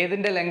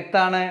 ഏതിൻ്റെ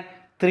ലെങ്ത്താണ്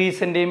 3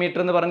 centimeter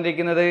എന്ന്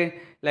പറഞ്ഞിരിക്കുന്നത്?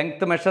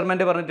 ലെങ്ത്ത്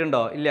മെഷർമെൻറ്റ്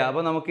പറഞ്ഞിട്ടുണ്ടോ? ഇല്ല.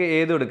 അപ്പോൾ നമുക്ക്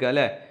ഏത് എടുക്കുക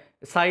അല്ലേ?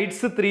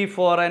 സൈഡ്സ് 3,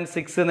 4 and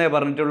 6 എന്നേ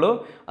പറഞ്ഞിട്ടുള്ളൂ.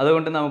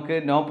 അതുകൊണ്ട് നമുക്ക്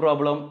നോ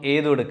പ്രോബ്ലം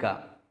ഏതും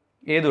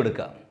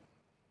എടുക്കാം.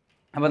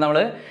 അപ്പോൾ നമ്മൾ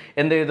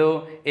എന്ത് ചെയ്തു?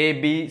 A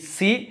B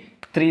C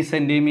 3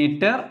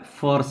 centimeter,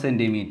 4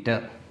 centimeter.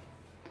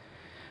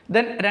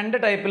 Then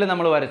 2 ടൈപ്പിൽ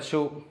നമ്മൾ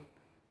വരച്ചു.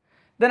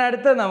 ദെൻ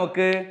അടുത്ത്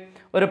നമുക്ക്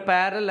ഒരു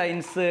പാരലൽ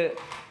ലൈൻസ്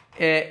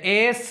എ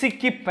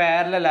സിക്ക്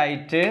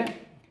പാരലായിട്ട്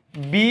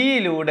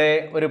ബിയിലൂടെ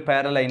ഒരു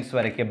പാരലൽ ലൈൻസ്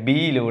വരയ്ക്കുക.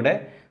 ബിയിലൂടെ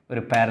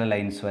ഒരു പാരലൽ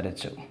ലൈൻസ്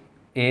വരച്ചു.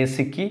 എ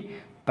സിക്ക്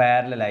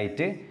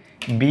പാരലായിട്ട്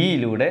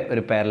ബിയിലൂടെ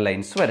ഒരു പാരലൽ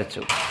ലൈൻസ്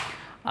വരച്ചു.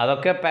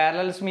 അതൊക്കെ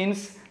പാരലൽസ്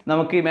മീൻസ്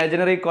നമുക്ക്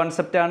ഇമാജിനറി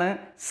കോൺസെപ്റ്റാണ്.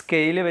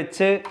 സ്കെയിൽ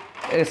വെച്ച്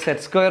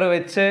സെറ്റ് സ്ക്വയർ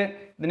വെച്ച്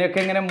ഇതിനെയൊക്കെ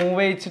ഇങ്ങനെ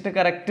മൂവ് ചെയ്യിച്ചിട്ട്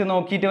കറക്റ്റ്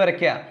നോക്കിയിട്ട്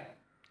വരയ്ക്കുക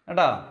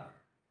കേട്ടോ.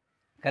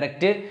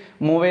 കറക്റ്റ്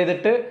മൂവ്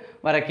ചെയ്തിട്ട്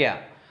വരയ്ക്കുക.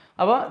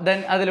 അപ്പോൾ ദെൻ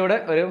അതിലൂടെ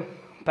ഒരു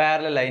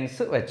പാരലൽ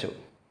ലൈൻസ് വരച്ചു.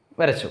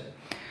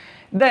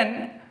 ദെൻ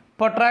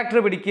പ്രൊട്രാക്ടർ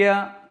പിടിക്കുക.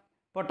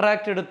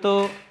 പ്രൊട്രാക്ടർ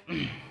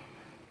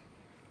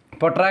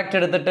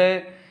എടുത്തിട്ട്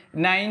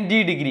 90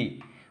 degree,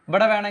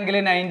 ഇവിടെ വേണമെങ്കിൽ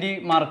 90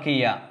 മാർക്ക്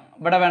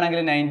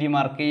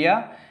ചെയ്യുക.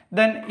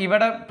 ദെൻ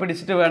ഇവിടെ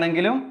പിടിച്ചിട്ട്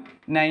വേണമെങ്കിലും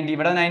 90,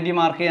 ഇവിടെ 90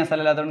 മാർക്ക് ചെയ്യാൻ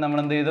സ്ഥലമില്ലാത്തതുകൊണ്ട്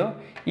നമ്മൾ എന്ത് ചെയ്തു?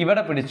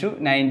 ഇവിടെ പിടിച്ചു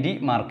 90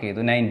 മാർക്ക്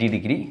ചെയ്തു. 90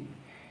 degree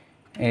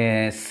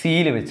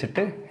സിയിൽ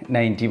വെച്ചിട്ട്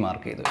 90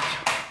 മാർക്ക് ചെയ്തു വെച്ചു.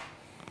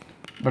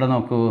 ഇവിടെ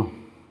നോക്കൂ,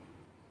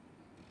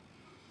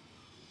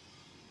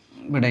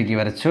 ഇവിടേക്ക്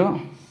വരച്ചു.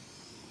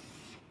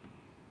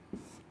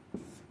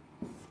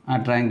 ആ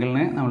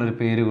ട്രയാങ്കിളിന് നമ്മളൊരു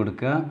പേര്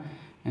കൊടുക്കുക.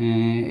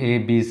 എ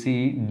ബി സി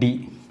ഡി,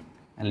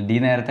 അല്ല ഡി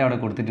നേരത്തെ അവിടെ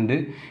കൊടുത്തിട്ടുണ്ട്,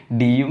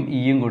 ഡിയും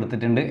ഇയും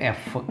കൊടുത്തിട്ടുണ്ട്.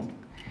 F,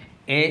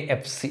 A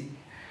F C.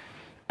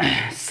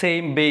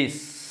 Same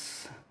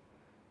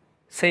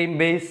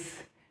base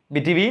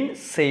between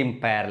same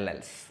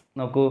parallels.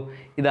 നോക്കൂ,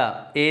 ഇതാ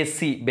A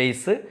C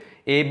base,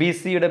 A B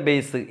സിയുടെ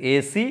base A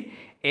C,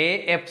 A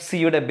F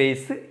സിയുടെ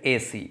base A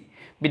C.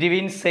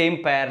 Between same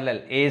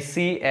parallel A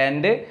C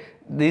and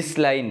this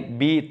line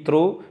B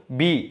through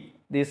B,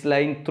 this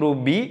line through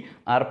B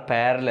are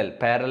parallel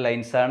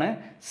lines ആണ്.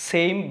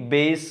 Same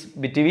base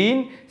between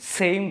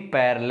same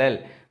parallel.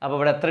 അപ്പോൾ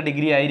ഇവിടെ എത്ര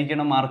degree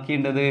ആയിരിക്കണം mark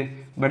ചെയ്യേണ്ടത്?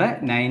 ഇവിടെ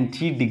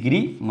 90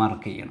 degree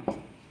mark ചെയ്യണം.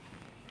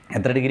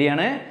 എത്ര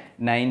ഡിഗ്രിയാണ്?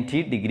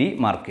 90 degree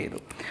മാർക്ക് ചെയ്തു.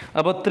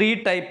 അപ്പോൾ 3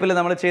 ടൈപ്പിൽ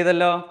നമ്മൾ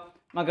ചെയ്തല്ലോ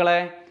മക്കളെ.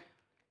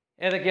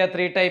 ഏതൊക്കെയാണ്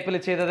 3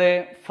 ടൈപ്പിൽ ചെയ്തത്?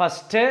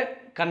 First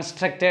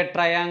construct A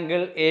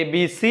triangle A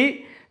B C,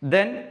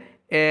 then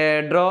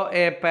draw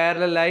A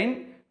parallel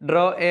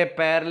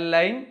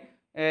line.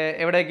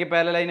 എവിടേക്ക്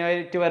പാരലൽ ലൈൻ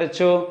ആയിട്ട്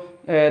വരച്ചു?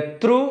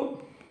 Through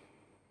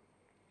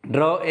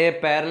draw A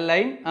parallel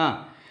line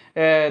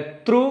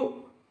through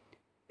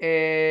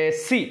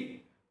C.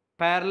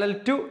 Parallel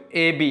to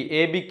A B,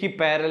 A ബിക്ക്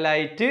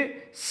പാരലായിട്ട്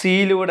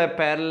സിയിലൂടെ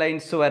പാരൽ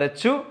ലൈൻസ്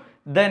വരച്ചു.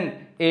 ദെൻ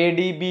എ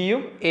ഡി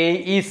ബിയും A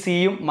E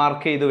സിയും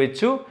mark ചെയ്ത്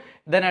വെച്ചു.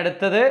 ദെൻ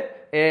അടുത്തത്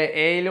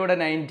എയിലൂടെ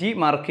 90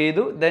 മാർക്ക്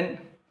ചെയ്തു. ദെൻ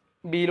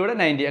ബിയിലൂടെ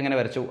 90 അങ്ങനെ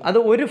വരച്ചു. അത്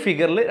ഒരു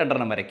ഫിഗറിൽ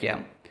രണ്ടെണ്ണം വരയ്ക്കാം.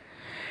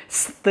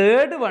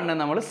 തേർഡ് വണ്ണ്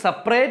നമ്മൾ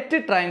separate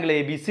triangle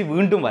A B C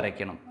വീണ്ടും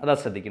വരയ്ക്കണം. അതാ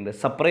ശ്രദ്ധിക്കേണ്ടത്.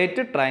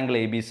 Separate triangle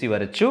A B C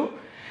വരച്ചു.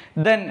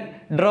 Then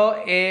draw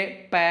A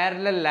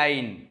parallel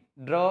line,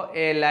 draw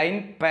A line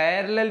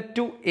parallel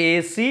to A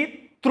C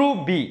through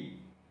B,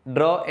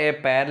 draw A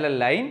parallel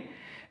line,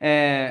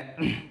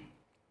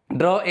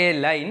 draw A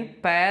line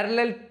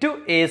parallel to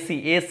A C,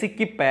 A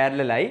സിക്ക്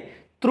പാരലായി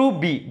through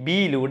B,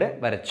 ബിയിലൂടെ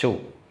വരച്ചു.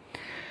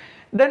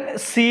 Then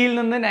സിയിൽ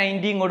നിന്ന്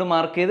 90 ഇങ്ങോട്ട്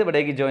mark ചെയ്ത്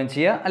ഇവിടേക്ക് join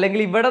ചെയ്യുക,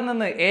 അല്ലെങ്കിൽ ഇവിടെ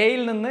നിന്ന് എയിൽ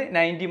നിന്ന്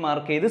 90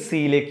 മാർക്ക് ചെയ്ത്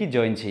സിയിലേക്ക്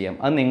ജോയിൻ ചെയ്യാം.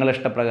 അത് നിങ്ങളുടെ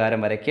ഇഷ്ടപ്രകാരം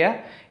വരയ്ക്കുക.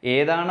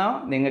 ഏതാണോ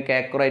നിങ്ങൾക്ക്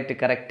ആക്യുറേറ്റ്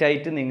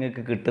കറക്റ്റായിട്ട്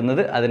നിങ്ങൾക്ക്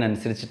കിട്ടുന്നത്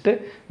അതിനനുസരിച്ചിട്ട്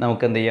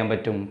നമുക്ക് എന്ത് ചെയ്യാൻ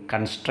പറ്റും,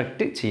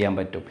 കൺസ്ട്രക്റ്റ് ചെയ്യാൻ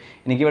പറ്റും.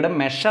 എനിക്കിവിടെ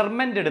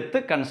മെഷർമെൻ്റ്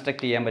എടുത്ത്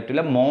കൺസ്ട്രക്റ്റ് ചെയ്യാൻ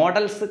പറ്റില്ല,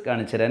 മോഡൽസ്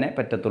കാണിച്ചു തരാനേ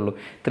പറ്റത്തുള്ളൂ.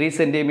 3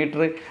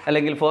 സെൻറ്റിമീറ്റർ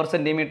അല്ലെങ്കിൽ 4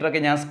 സെൻറ്റിമീറ്റർ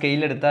ഒക്കെ ഞാൻ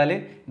സ്കെയിലെടുത്താൽ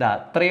ഇതാ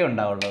അത്രയേ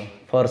ഉണ്ടാവുള്ളൂ,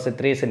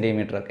 3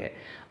 സെൻറ്റിമീറ്റർ ഒക്കെ.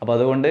 അപ്പോൾ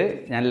അതുകൊണ്ട്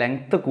ഞാൻ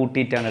ലെങ്ത്ത്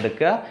കൂട്ടിയിട്ടാണ്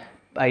എടുക്കുക.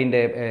 അതിൻ്റെ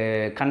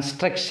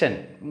കൺസ്ട്രക്ഷൻ,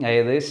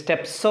 അതായത്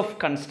സ്റ്റെപ്സ് ഓഫ്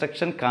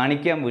കൺസ്ട്രക്ഷൻ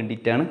കാണിക്കാൻ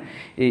വേണ്ടിയിട്ടാണ്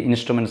ഈ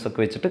ഇൻസ്ട്രുമെൻറ്റ്സ്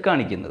ഒക്കെ വെച്ചിട്ട്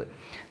കാണിക്കുന്നത്.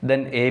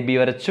 ദെൻ എ ബി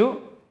വരച്ചു,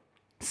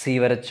 സി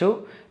വരച്ചു,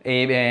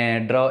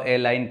 draw A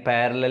line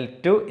parallel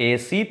to A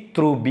C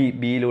through B,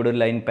 ബിയിലൂടെ ഒരു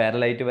ലൈൻ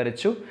പാരലായിട്ട്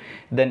വരച്ചു.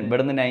 ദെൻ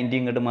ഇവിടെ നിന്ന് 90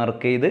 ഇങ്ങോട്ട്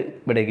മാർക്ക് ചെയ്ത്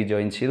ഇവിടേക്ക്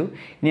ജോയിൻ ചെയ്തു.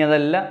 ഇനി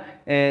അതല്ല,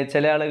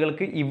 ചില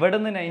ആളുകൾക്ക് ഇവിടെ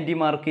നിന്ന് 90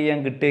 മാർക്ക് ചെയ്യാൻ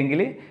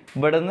കിട്ടുമെങ്കിൽ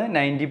ഇവിടെ നിന്ന്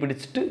 90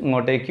 പിടിച്ചിട്ട്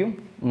ഇങ്ങോട്ടേക്കും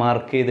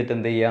മാർക്ക് ചെയ്തിട്ട്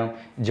എന്ത് ചെയ്യാം,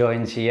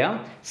 ജോയിൻ ചെയ്യാം.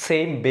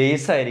 സെയിം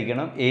ബേസ്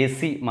ആയിരിക്കണം, എ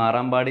സി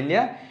മാറാൻ പാടില്ല,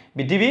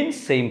 ബിറ്റ്വീൻ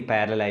സെയിം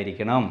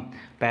പാരലായിരിക്കണം,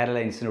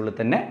 പാരലൈൻസിനുള്ളിൽ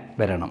തന്നെ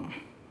വരണം.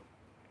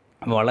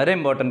 വളരെ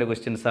ഇമ്പോർട്ടൻ്റ്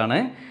ക്വസ്റ്റ്യൻസ് ആണ്,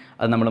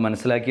 അത് നമ്മൾ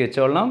മനസ്സിലാക്കി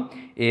വെച്ചോളണം.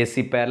 A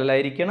C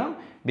പാരലായിരിക്കണം,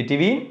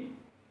 between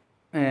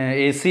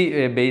A C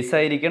base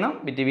ആയിരിക്കണം,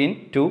 ബിറ്റ്വീൻ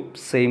 2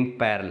 സെയിം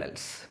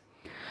പാരലൽസ്.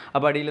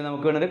 അപ്പോൾ അടിയിൽ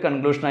നമുക്ക് വേണൊരു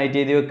കൺക്ലൂഷനായിട്ട്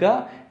എഴുതി വെക്കുക.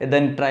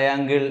 Then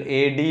triangle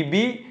A D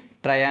B,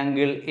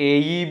 triangle A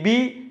E B,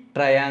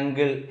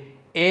 triangle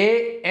A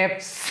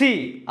F C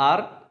R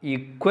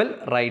equal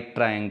right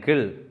triangle.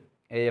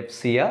 A F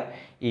C R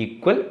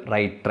equal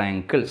right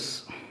triangles,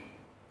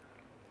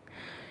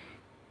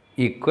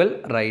 equal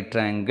right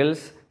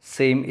triangles,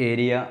 same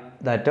area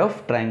that of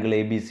triangle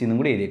A B C എന്നും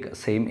കൂടി എഴുതിയേക്കുക.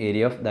 Same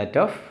area of that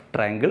of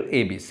triangle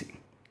A B C.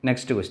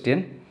 Next question.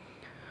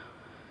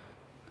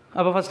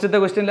 അപ്പോൾ ഫസ്റ്റത്തെ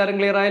question എല്ലാവരും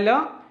clear ആയല്ലോ.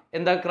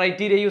 എന്താ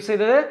criteria use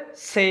ചെയ്തത്?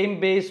 Same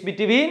base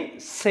between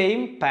same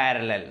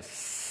parallels.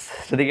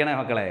 ശ്രദ്ധിക്കണേ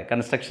മക്കളെ,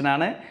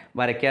 കൺസ്ട്രക്ഷനാണ്,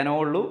 വരയ്ക്കാനോ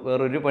ഉള്ളൂ,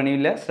 വേറൊരു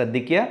പണിയില്ല.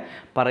 ശ്രദ്ധിക്കുക,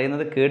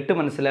 പറയുന്നത് കേട്ട്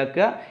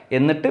മനസ്സിലാക്കുക,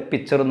 എന്നിട്ട്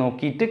പിക്ചർ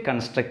നോക്കിയിട്ട്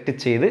കൺസ്ട്രക്റ്റ്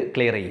ചെയ്ത്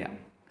ക്ലിയർ ചെയ്യാം.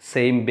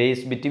 Same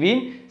base between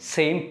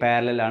same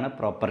പാരലലാണ്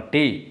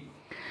property.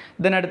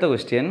 Then അടുത്ത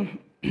question.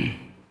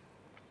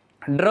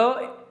 Draw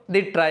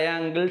the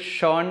triangle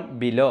Sean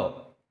below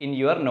in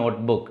your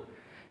notebook.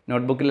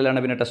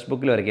 നോട്ട്ബുക്കിലല്ലാണ്ട് പിന്നെ ടെക്സ്റ്റ്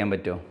ബുക്കിൽ വരയ്ക്കാൻ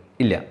പറ്റുമോ?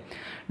 ഇല്ല.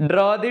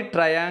 Draw the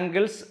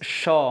triangles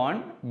Sean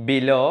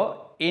below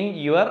in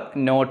your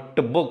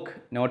note book.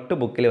 Not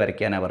ബുക്കിൽ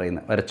വരയ്ക്കാനാണ്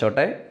പറയുന്നത്.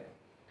 വരച്ചോട്ടെ,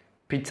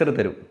 പിക്ചർ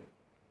തരും.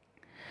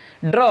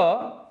 ഡ്രോ,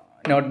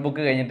 നോട്ട്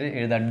ബുക്ക് കഴിഞ്ഞിട്ട്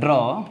എഴുതാം. Draw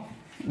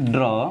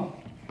draw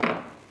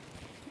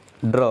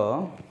draw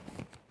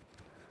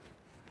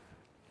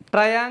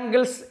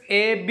triangles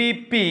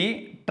ABP,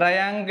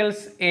 triangles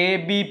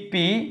ABP,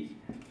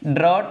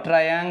 draw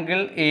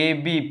triangle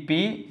ABP,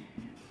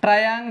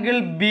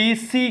 triangle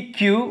BCQ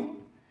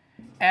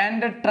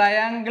and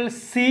triangle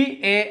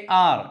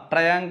CAR,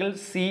 triangle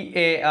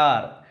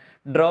CAR.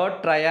 Draw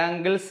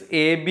triangles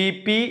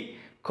ABP,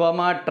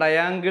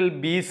 triangle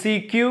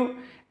BCQ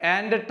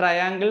and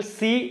triangle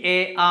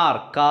CAR,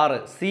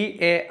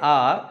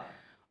 CAR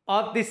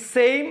of the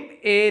same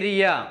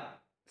area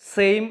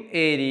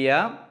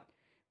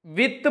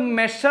with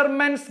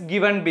measurements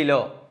given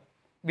below.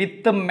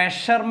 With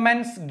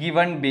measurements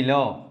given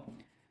below.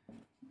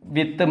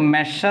 With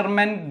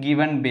measurement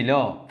given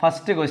below.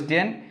 First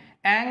question,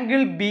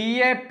 angle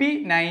BAP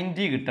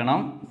 90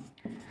 കിട്ടണം.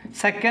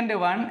 Second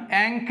one,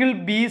 angle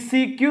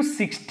BCQ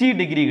 60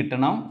 degree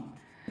കിട്ടണം.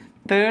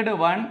 Third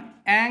one,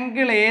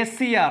 angle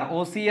ACR,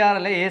 OCR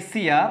അല്ല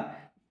ACR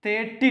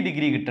 30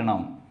 degree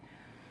കിട്ടണം.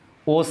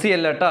 OC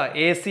അല്ല കേട്ടോ,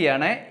 AC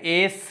ആണ്.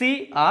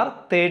 ACR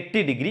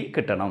 30 degree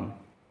കിട്ടണം.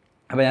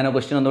 അപ്പോൾ ഞാൻ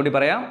ക്വസ്റ്റ്യൻ ഒന്നുകൂടി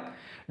പറയാം.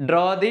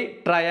 Draw the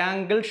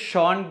triangle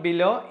Sean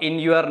below in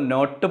your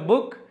note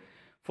book,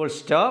 full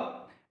stop.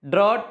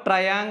 Draw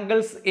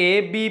triangles A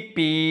B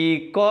P,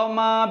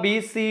 B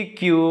C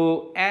Q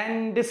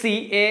and C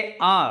A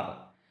R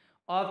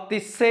of the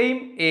same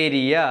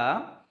area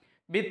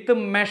with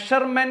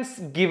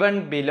measurements given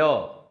below.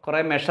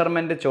 കുറേ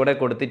measurement ചുവടെ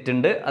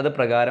കൊടുത്തിട്ടുണ്ട്, അത്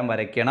പ്രകാരം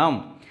വരയ്ക്കണം.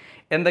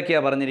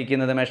 എന്തൊക്കെയാണ്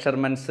പറഞ്ഞിരിക്കുന്നത്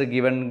measurements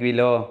given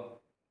below?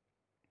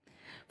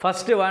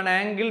 First one,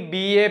 angle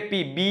B A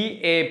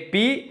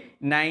P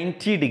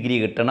 90 degree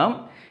കിട്ടണം.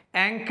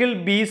 Angle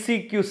B C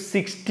Q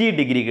 60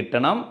 degree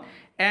കിട്ടണം.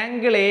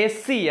 Angle A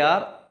C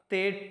R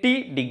 30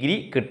 degree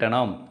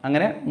കിട്ടണം.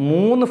 അങ്ങനെ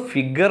 3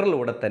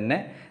 ഫിഗറിലൂടെ തന്നെ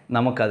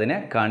നമുക്കതിനെ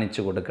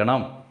കാണിച്ചു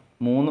കൊടുക്കണം.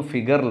 3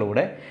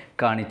 ഫിഗറിലൂടെ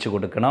കാണിച്ചു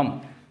കൊടുക്കണം.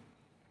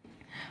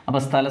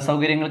 അപ്പോൾ സ്ഥല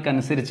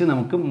സൗകര്യങ്ങൾക്കനുസരിച്ച്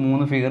നമുക്ക്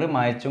 3 ഫിഗർ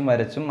മായ്ച്ചും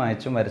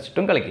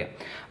വരച്ചിട്ടും കളിക്കാം.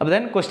 അപ്പോൾ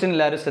ദെൻ ക്വസ്റ്റ്യൻ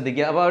എല്ലാവരും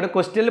ശ്രദ്ധിക്കുക. അപ്പോൾ അവിടെ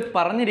ക്വസ്റ്റ്യനിൽ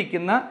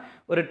പറഞ്ഞിരിക്കുന്ന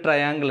ഒരു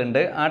ട്രയാങ്കിൾ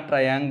ഉണ്ട്. ആ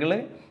ട്രയാങ്കിൾ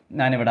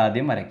ഞാനിവിടെ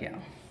ആദ്യം വരയ്ക്കാം.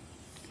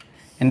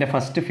 എൻ്റെ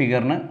ഫസ്റ്റ്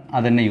ഫിഗറിന്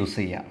അതന്നെ യൂസ്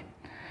ചെയ്യാം.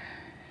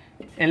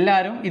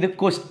 എല്ലാവരും ഇത്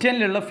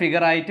ക്വസ്റ്റ്യനിലുള്ള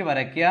ഫിഗറായിട്ട്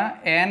വരയ്ക്കുക.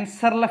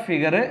 ആൻസറിലെ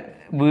ഫിഗർ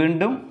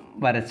വീണ്ടും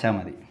വരച്ചാൽ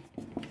മതി.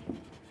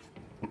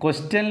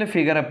 ക്വസ്റ്റ്യനിൽ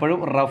ഫിഗർ എപ്പോഴും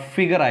റഫ്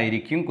ഫിഗർ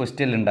ആയിരിക്കും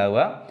ക്വസ്റ്റ്യനിൽ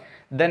ഉണ്ടാവുക.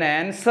 ദെൻ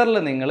ആൻസറിൽ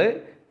നിങ്ങൾ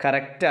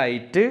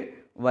കറക്റ്റായിട്ട്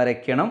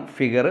വരയ്ക്കണം.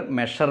 ഫിഗർ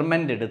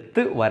മെഷർമെൻ്റ്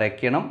എടുത്ത്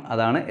വരയ്ക്കണം.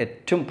 അതാണ്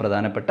ഏറ്റവും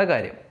പ്രധാനപ്പെട്ട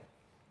കാര്യം.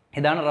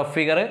 ഇതാണ് rough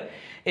figure.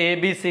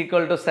 ABC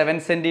 = 7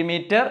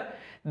 centimetre.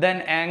 Then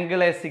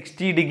angle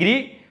 60 degree.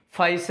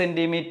 5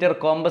 centimetre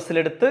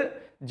കോമ്പസിലെടുത്ത്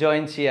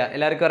join ചെയ്യുക.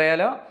 എല്ലാവർക്കും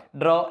അറിയാലോ.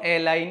 Draw A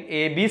line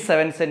AB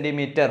 7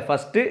 centimetre.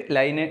 First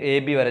line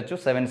AB വരച്ചു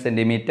 7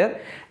 സെൻറ്റിമീറ്റർ.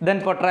 ദെൻ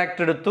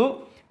പ്രൊട്രാക്ട് എടുത്തു,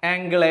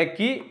 ആംഗിൾ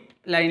ആക്കി,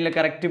 ലൈനിൽ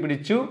കറക്റ്റ്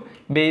പിടിച്ചു,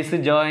 ബേസ്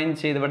ജോയിൻ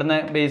ചെയ്ത് ഇവിടുന്ന്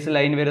ബേസ്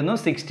ലൈൻ വരുന്നു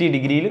 60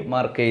 ഡിഗ്രിയിൽ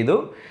മാർക്ക് ചെയ്തു.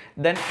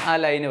 ദെൻ ആ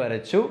ലൈന്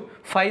വരച്ചു.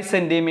 5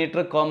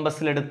 സെൻറ്റിമീറ്റർ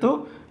കോമ്പസിലെടുത്തു,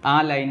 ആ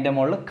ലൈനിൻ്റെ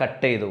മുകളിൽ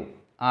കട്ട് ചെയ്തു,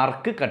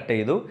 ആർക്ക് കട്ട്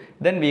ചെയ്തു.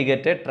 Then we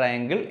get A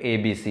triangle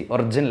ABC.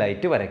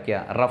 ഒറിജിനലായിട്ട് വരയ്ക്കുക.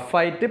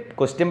 റഫായിട്ട്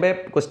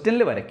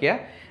ക്വസ്റ്റ്യനിൽ വരയ്ക്കുക.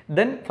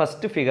 ദെൻ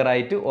ഫസ്റ്റ്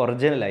ഫിഗറായിട്ട്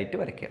ഒറിജിനലായിട്ട്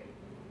വരയ്ക്കുക.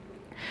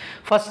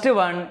 First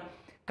one,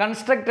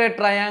 construct A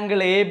triangle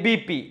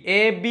ABP.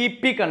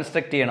 ABP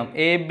construct ചെയ്യണം.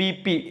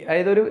 ABP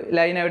അതായത് ഒരു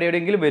ലൈൻ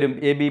എവിടെയെങ്കിലും വരും.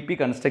 ABP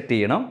കൺസ്ട്രക്ട്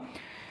ചെയ്യണം.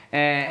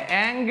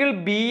 ആംഗിൾ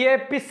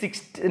BAP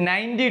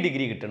 90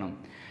 ഡിഗ്രി കിട്ടണം.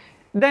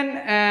 Then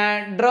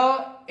draw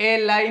A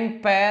line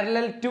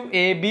parallel to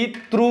AB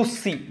through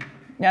C.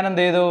 ഞാൻ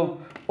എന്ത് ചെയ്തു?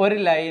 ഒരു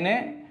ലൈന്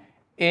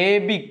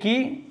ABക്ക്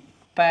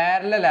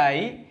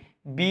പാരലായി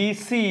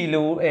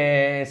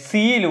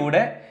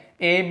സിയിലൂടെ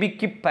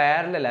ABക്ക്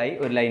പാരലായി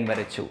ഒരു ലൈൻ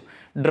വരച്ചു.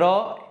 ഡ്രോ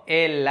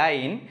എ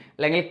ലൈൻ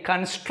അല്ലെങ്കിൽ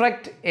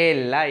construct A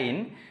line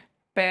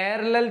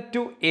parallel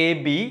to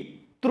AB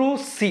through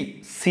C.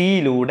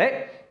 സിയിലൂടെ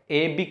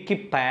ABക്ക്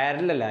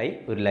പാരലായി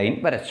ഒരു ലൈൻ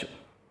വരച്ചു.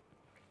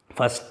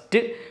 ഫസ്റ്റ്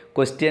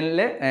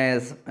ക്വസ്റ്റ്യനിലെ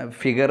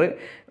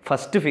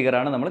ഫസ്റ്റ്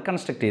ഫിഗറാണ് നമ്മൾ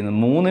കൺസ്ട്രക്ട് ചെയ്യുന്നത്.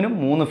 3നും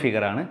 3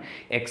 ഫിഗറാണ്.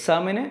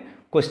 എക്സാമിന്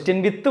ക്വസ്റ്റ്യൻ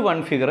വിത്ത്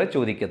 1 ഫിഗർ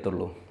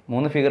ചോദിക്കത്തുള്ളൂ.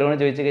 3 ഫിഗറുകൾ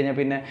ചോദിച്ചു കഴിഞ്ഞാൽ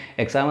പിന്നെ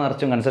എക്സാം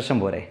നിറച്ചും കൺസെഷൻ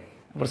പോരെ.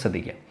 അപ്പോൾ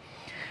ശ്രദ്ധിക്കാം.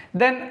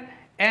 Then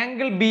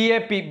angle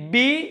BAP. B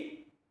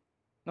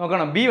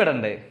നോക്കണം. B ഇവിടെ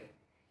ഉണ്ട്,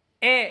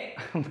 A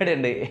ഇവിടെ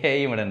ഉണ്ട്,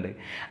 എയും ഇവിടെ ഉണ്ട്.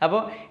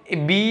 അപ്പോൾ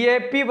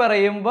BAP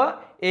പറയുമ്പോൾ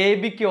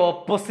ABക്ക്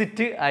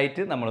ഓപ്പോസിറ്റ്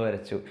ആയിട്ട് നമ്മൾ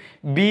വരച്ചു.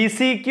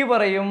 BCക്ക്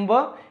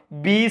പറയുമ്പോൾ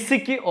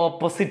BCക്ക്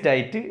ഓപ്പോസിറ്റ്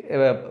ആയിട്ട്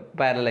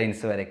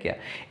പാരലൈൻസ് വരയ്ക്കുക.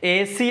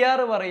 ACR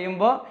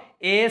പറയുമ്പോൾ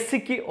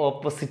ACക്ക്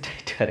ഓപ്പോസിറ്റ്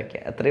ആയിട്ട് വരയ്ക്കുക.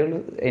 അത്രയേ ഉള്ളൂ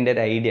അതിൻ്റെ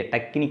ഒരു ഐഡിയ,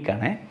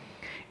 ടെക്നിക്കാണ്.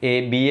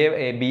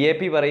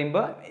 BAP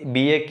പറയുമ്പോൾ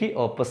BAക്ക്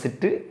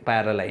ഓപ്പോസിറ്റ്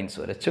പാരലൈൻസ്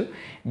വരച്ചു.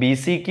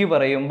 BCക്ക്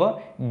പറയുമ്പോൾ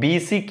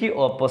BCക്ക്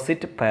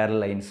ഓപ്പോസിറ്റ്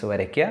പാരലൈൻസ്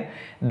വരയ്ക്കുക.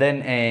 ദെൻ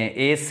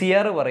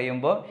ACR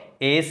പറയുമ്പോൾ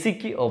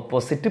ACക്ക്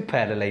ഓപ്പോസിറ്റ്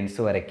പാരലൈൻസ്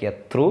വരയ്ക്കുക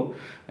ത്രൂ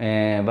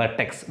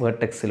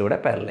വെർട്ടെക്സിലൂടെ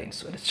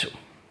പാരലൈൻസ് വരച്ചു.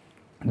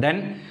 Then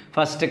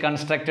first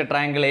construct a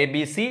triangle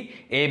ABC.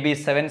 AB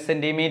 7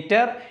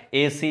 centimeter,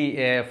 AC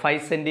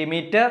 5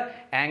 centimeter,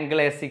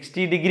 angle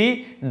 60 degree.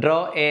 Draw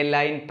a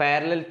line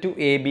parallel to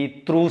AB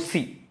through C.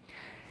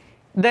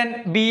 Then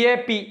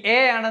BAP. A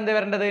ആണെന്ത്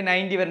വരേണ്ടത്?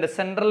 90 വരേണ്ടത്.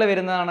 സെൻട്രലിൽ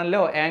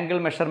വരുന്നതാണല്ലോ angle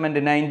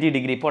measurement 90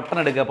 degree.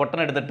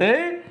 പൊട്ടനെടുത്തിട്ട്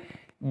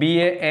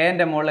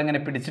എൻ്റെ മുകളിൽ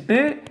ഇങ്ങനെ പിടിച്ചിട്ട്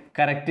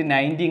കറക്റ്റ്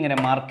 90 ഇങ്ങനെ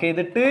മാർക്ക്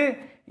ചെയ്തിട്ട്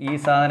ഈ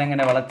സാധനം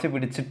ഇങ്ങനെ വളച്ച്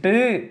പിടിച്ചിട്ട്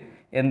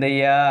എന്ത്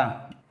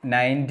ചെയ്യുക?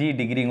 90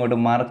 ഡിഗ്രി ഇങ്ങോട്ട്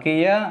മാർക്ക്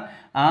ചെയ്യുക.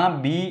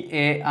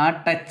 ആ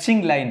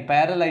ടച്ചിങ് ലൈൻ,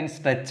 പാരലൈൻസ്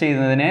ടച്ച്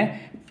ചെയ്യുന്നതിനെ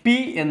P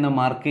എന്ന്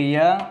മാർക്ക്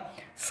ചെയ്യുക.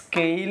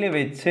 സ്കെയിൽ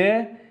വെച്ച്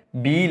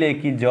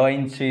ബിയിലേക്ക്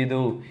ജോയിൻ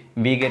ചെയ്തു.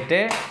 We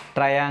get A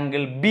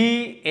triangle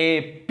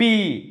BAP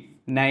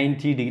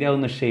 90 degree.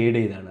 അതൊന്ന് ഷെയ്ഡ്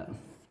ചെയ്താണ്.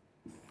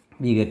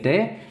 We get A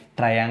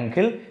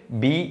triangle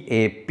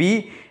BAP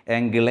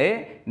angle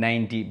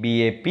 90,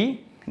 BAP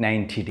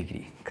 90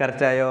 degree.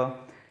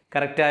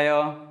 കറക്റ്റായോ?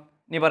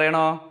 നീ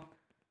പറയണോ?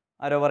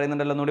 ആരോ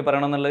പറയുന്നുണ്ടല്ലോ, ഒന്നുകൂടി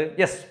പറയണമെന്നുള്ളത്.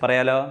 യെസ്,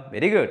 പറയാലോ.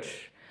 Very good.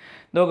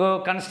 നോക്കൂ,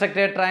 construct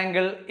A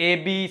triangle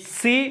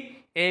ABC.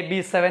 AB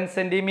 7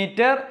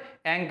 centimetre,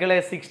 angle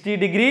 60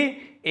 degree,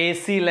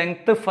 AC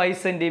length 5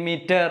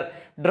 centimetre.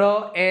 Draw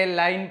A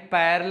line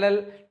parallel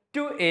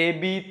to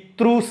AB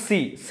through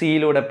C.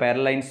 സിയിലൂടെ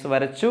പാരലൈൻസ്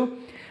വരച്ചു.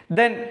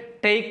 Then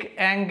take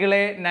angle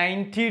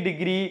 90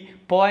 degree.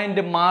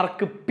 Point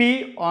mark P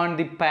on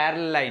the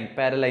parallel line.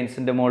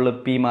 പാരലൈൻസിൻ്റെ മുകളിൽ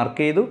P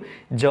mark ചെയ്തു.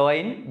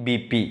 Join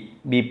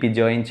BP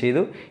join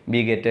ചെയ്തു. B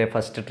get A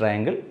first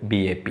triangle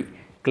BAP.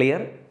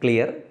 Clear.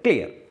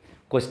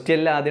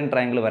 ക്വസ്റ്റ്യനിൽ ആദ്യം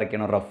triangle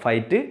വരയ്ക്കണം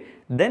റഫായിട്ട്.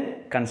 Then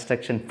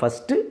construction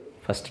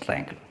first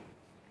triangle.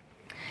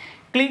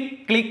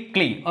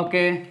 ക്ലീ.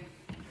 Okay.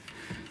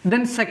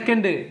 Then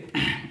second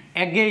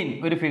again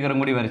ഒരു ഫിഗറും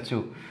കൂടി വരച്ചു.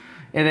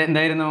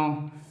 എന്തായിരുന്നു?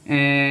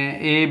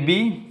 AB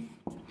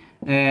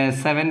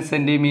 7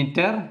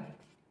 centimetre,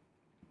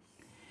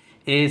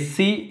 AC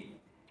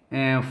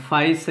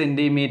 5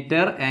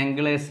 centimetre,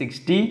 angle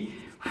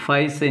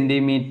 65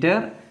 centimetre.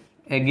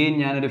 Again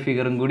ഞാനൊരു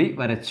ഫിഗറും കൂടി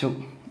വരച്ചു.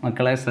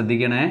 മക്കളെ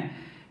ശ്രദ്ധിക്കണേ,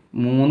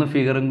 3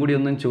 ഫിഗറും കൂടി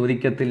ഒന്നും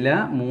ചോദിക്കത്തില്ല.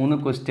 3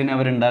 ക്വസ്റ്റ്യൻ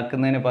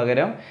അവരുണ്ടാക്കുന്നതിന്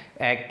പകരം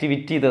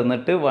ആക്ടിവിറ്റി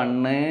തന്നിട്ട്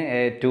 1,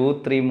 2,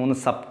 3 3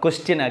 സബ്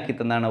ക്വസ്റ്റ്യൻ ആക്കി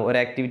തന്നതാണ്. ഒരു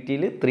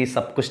ആക്ടിവിറ്റിയിൽ 3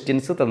 സബ്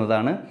ക്വസ്റ്റ്യൻസ്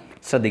തന്നതാണ്.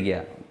 ശ്രദ്ധിക്കുക,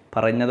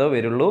 പറഞ്ഞതോ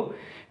വരുള്ളൂ,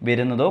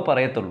 വരുന്നതോ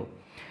പറയത്തുള്ളൂ.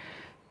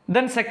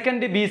 Then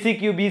second B C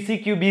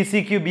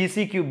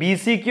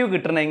Q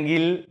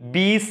കിട്ടണമെങ്കിൽ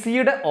ബി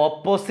സിയുടെ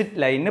ഓപ്പോസിറ്റ്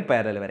ലൈനിന്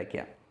പാരലൽ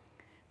വരയ്ക്കുക.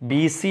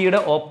 ബി സിയുടെ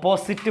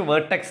ഓപ്പോസിറ്റ്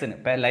വേർട്ടെക്സിന്,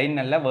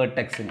 ലൈനല്ല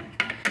വേർട്ടെക്സിന്,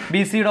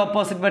 ബി സിയുടെ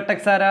ഓപ്പോസിറ്റ്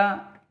വേർട്ടെക്സ് ആരാ?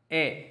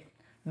 A.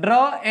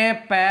 Draw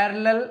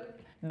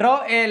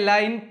A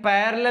line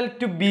parallel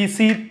to B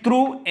C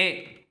through A.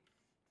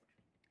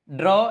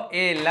 Draw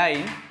A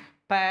line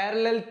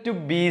parallel to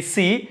B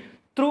C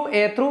through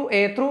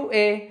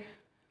A.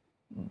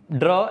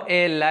 Draw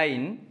A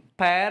line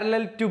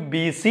parallel to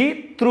B C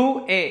through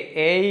A.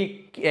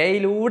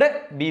 എയിലൂടെ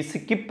B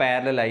സിക്ക്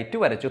പാരലായിട്ട്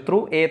വരച്ചു. Through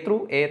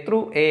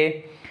A.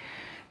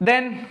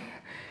 Then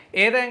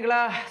ഏത് ആംഗിളാ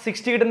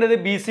 60 കിട്ടുന്നത്?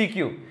 B C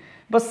Q.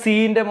 ഇപ്പോൾ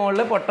സീൻ്റെ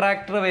മുകളിൽ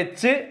protractor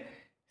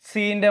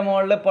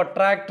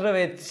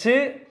വെച്ച്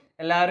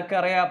എല്ലാവർക്കും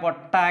അറിയാം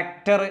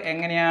പൊട്രാക്ടർ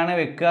എങ്ങനെയാണ്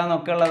വെക്കുക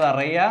എന്നൊക്കെ ഉള്ളത്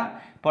അറിയാം.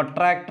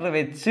 പൊട്രാക്ടർ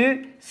വെച്ച്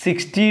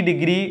 60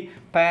 ഡിഗ്രി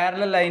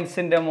പാരലൽ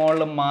ലൈൻസിൻ്റെ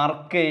മുകളിൽ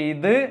മാർക്ക്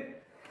ചെയ്ത്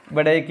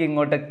ഇവിടേക്ക്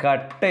ഇങ്ങോട്ട്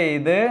കട്ട്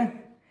ചെയ്ത്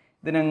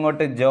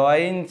ഇതിനങ്ങോട്ട്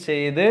ജോയിൻ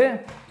ചെയ്ത്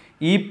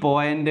ഈ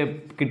പോയിൻ്റ്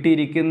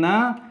കിട്ടിയിരിക്കുന്ന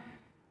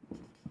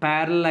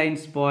parallel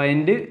lines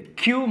point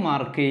Q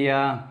mark ചെയ്യുക.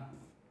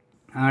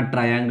 ആ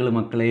ട്രയാങ്കിൾ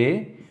മക്കളെ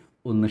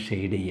ഒന്ന്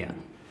ഷെയ്ഡ് ചെയ്യുക.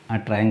 ആ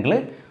ട്രയാങ്കിൾ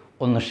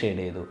ഒന്ന്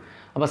ഷെയ്ഡ് ചെയ്തു.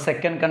 അപ്പോൾ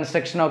സെക്കൻഡ്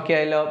കൺസ്ട്രക്ഷൻ ഓക്കെ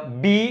ആയല്ലോ.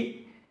 B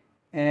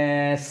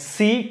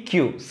C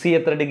Q. സി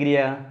എത്ര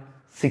ഡിഗ്രിയാ?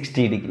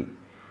 60 ഡിഗ്രി.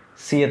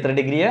 സി എത്ര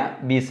ഡിഗ്രിയാ?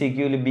 ബി സി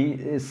ക്യൂവിൽ B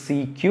C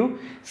Q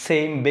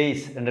same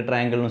base, രണ്ട്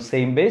ട്രയാങ്കിളിനും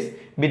same base,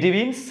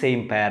 between same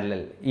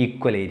parallel,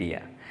 equal area.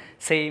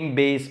 Same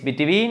base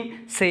between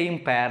same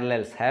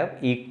parallels have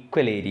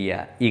equal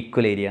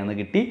area എന്ന്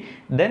കിട്ടി.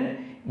 Then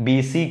B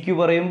C Q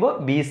പറയുമ്പോൾ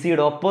B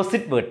സിയുടെ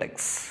opposite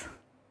vertex.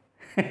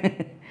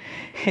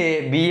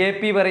 B A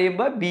P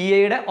പറയുമ്പോൾ B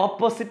എയുടെ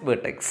opposite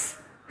vertex.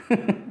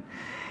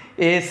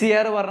 A C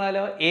R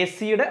പറഞ്ഞാലോ A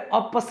സിയുടെ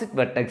opposite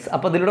vertex.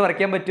 അപ്പോൾ ഇതിലൂടെ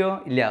വരയ്ക്കാൻ പറ്റുമോ?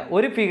 ഇല്ല.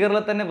 ഒരു ഫിഗറിൽ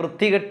തന്നെ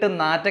വൃത്തികെട്ട്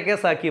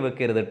നാറ്റക്കേസാക്കി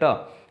വെക്കരുത് കേട്ടോ.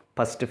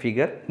 First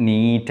figure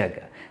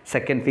നീറ്റാക്കുക,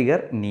 second figure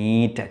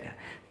നീറ്റാക്കുക,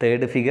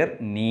 third figure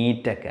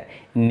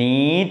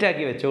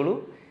നീറ്റാക്കി വെച്ചോളൂ.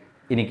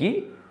 എനിക്ക്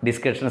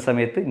ഡിസ്കഷൻ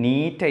സമയത്ത്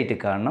നീറ്റായിട്ട്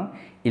കാണണം,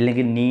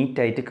 ഇല്ലെങ്കിൽ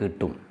നീറ്റായിട്ട്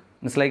കിട്ടും.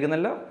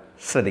 മനസ്സിലാക്കുന്നല്ലോ?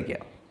 ശ്രദ്ധിക്കുക.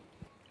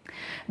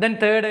 Then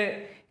third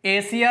A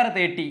C R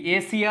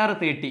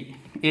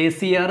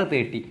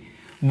 30.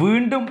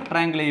 വീണ്ടും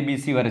ട്രയാങ്കിൾ എ ബി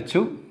സി വരച്ചു.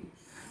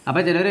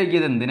 അപ്പോൾ ചിലർ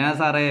ചോദിക്കിയത് എന്തിനാ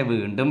സാറേ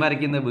വീണ്ടും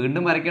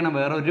വരയ്ക്കണം,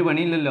 വേറെ ഒരു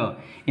പണിയില്ലല്ലോ.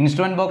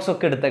 ഇൻസ്ട്രുമെൻറ്റ് ബോക്സ്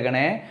ഒക്കെ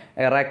എടുത്തേക്കണേ.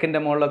 റാക്കിൻ്റെ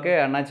മുകളിലൊക്കെ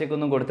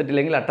അണ്ണാച്ചക്കൊന്നും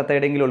കൊടുത്തിട്ടില്ലെങ്കിൽ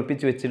അട്ടത്തേടെങ്കിലും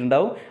ഒളിപ്പിച്ച്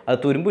വെച്ചിട്ടുണ്ടാവും. അത്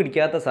തുരുമ്പ്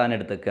പിടിക്കാത്ത സാധനം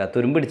എടുത്തേക്കുക.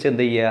 തുരുമ്പ് പിടിച്ച്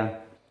എന്ത് ചെയ്യുക?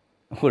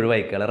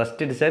 ഒഴിവായിക്കള.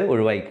 റെസ്റ്റ് അടിച്ചാൽ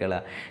ഒഴിവായിക്കള.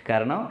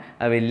 കാരണം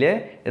അത് വലിയ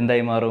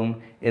എന്തായി മാറും,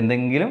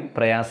 എന്തെങ്കിലും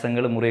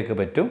പ്രയാസങ്ങൾ മുറിയൊക്കെ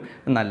പറ്റും.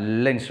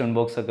 നല്ല ഇൻസ്ട്രുമെൻറ്റ്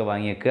ബോക്സ് ഒക്കെ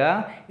വാങ്ങിയേക്കുക.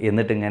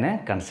 എന്നിട്ടിങ്ങനെ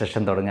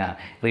കൺസ്ട്രക്ഷൻ തുടങ്ങുക.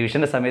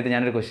 റിവിഷൻ്റെ സമയത്ത്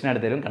ഞാനൊരു ക്വസ്റ്റ്യൻ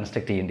എടുത്ത് തരും,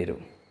 കൺസ്ട്രക്ട് ചെയ്യേണ്ടി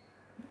വരും.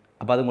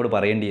 അപ്പോൾ അതും കൂടി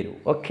പറയേണ്ടി വരും.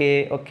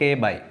 Okay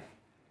bye.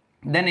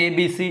 Then A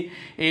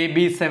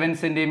B 7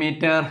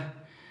 centimetre,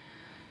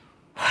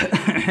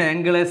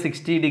 angle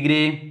 60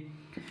 degree,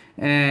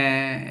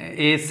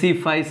 A C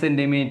 5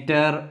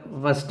 centimetre.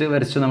 First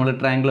വരച്ചു, നമ്മൾ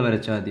ട്രയാങ്കിൾ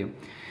വരച്ചു ആദ്യം.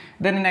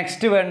 ദെൻ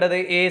നെക്സ്റ്റ് വേണ്ടത്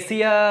എ സി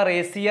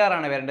ആർ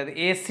ആണ് വരേണ്ടത്.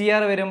 എ സി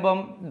ആർ വരുമ്പം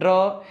draw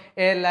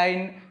A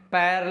line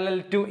parallel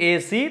to A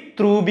C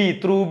through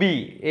B.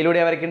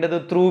 ഇതിലൂടെ വരയ്ക്കേണ്ടത്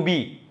ത്രൂ ബി.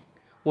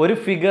 ഒരു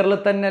ഫിഗറിൽ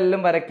തന്നെ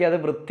എല്ലാം വരയ്ക്കുക, അത്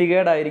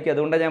വൃത്തികേടായിരിക്കും.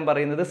 അതുകൊണ്ടാണ് ഞാൻ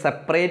പറയുന്നത്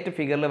സെപ്പറേറ്റ്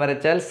ഫിഗറിൽ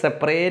വരച്ചാൽ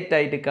സെപ്പറേറ്റ്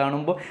ആയിട്ട്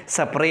കാണുമ്പോൾ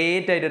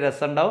സെപ്പറേറ്റ് ആയിട്ട്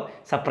രസം ഉണ്ടാവും,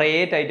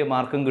 സെപ്പറേറ്റ് ആയിട്ട്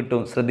മാർക്കും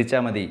കിട്ടും.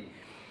 ശ്രദ്ധിച്ചാൽ മതി.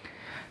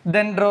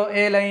 Then draw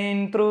A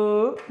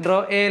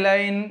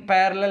line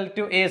parallel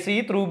to A C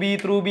through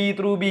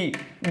B.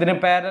 ഇതിന്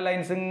പാരലൽ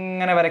ലൈൻസ്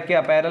ഇങ്ങനെ വരയ്ക്കുക.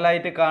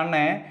 പാരലായിട്ട്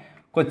കാണണേ,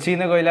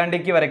 കൊച്ചിയിൽ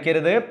കൊയിലാണ്ടിക്ക്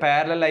വരയ്ക്കരുത്.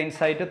 പാരലൽ ലൈൻസ്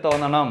ആയിട്ട്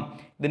തോന്നണം.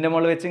 ഇതിൻ്റെ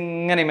മുകളിൽ വെച്ച്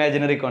ഇങ്ങനെ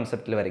ഇമാജിനറി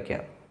കോൺസെപ്റ്റിൽ വരയ്ക്കുക.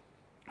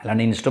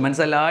 അല്ലാണ്ട്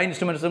എല്ലാ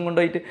ഇൻസ്ട്രുമെൻസും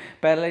കൊണ്ടുപോയിട്ട്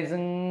പാരലൈസ്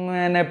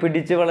ഇങ്ങനെ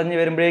പിടിച്ച് വളഞ്ഞ്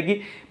വരുമ്പോഴേക്ക്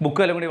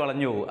ബുക്കെല്ലാം കൂടി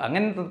വളഞ്ഞു പോകും.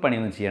 അങ്ങനത്തെ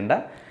പണിയൊന്നും ചെയ്യേണ്ട.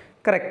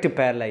 കറക്റ്റ്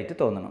പാരലായിട്ട്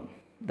തോന്നണം.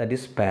 That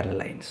is parallel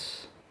lines.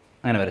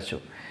 അങ്ങനെ വരച്ചു.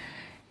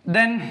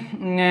 Then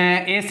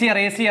A C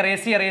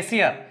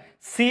R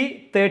C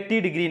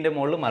 30 ഡിഗ്രീൻ്റെ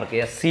മുകളിൽ മാർക്ക്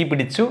ചെയ്യുക. സി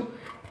പിടിച്ചു,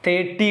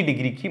 30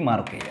 ഡിഗ്രിക്ക്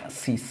മാർക്ക് ചെയ്യുക.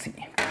 സി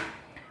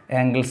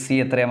ആംഗിൾ സി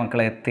എത്രയാണ്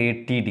മക്കളെ?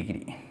 30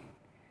 ഡിഗ്രി.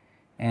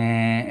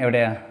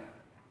 എവിടെയാ?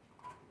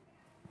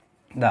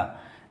 ഇതാ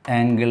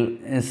ആംഗിൾ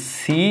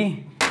സി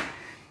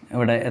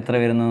ഇവിടെ എത്ര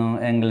വരുന്നു?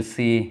 ആംഗിൾ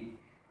സി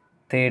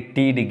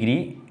 30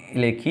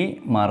 ഡിഗ്രിയിലേക്ക്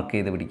മാർക്ക്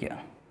ചെയ്ത് പിടിക്കുക.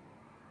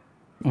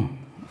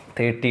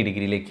 30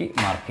 ഡിഗ്രിയിലേക്ക്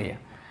മാർക്ക് ചെയ്യുക.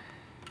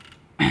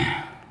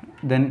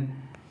 ദെൻ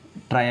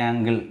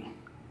ട്രയാങ്കിൾ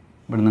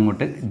ഇവിടെ നിന്ന്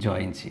ഇങ്ങോട്ട്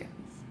ജോയിൻ ചെയ്യുക.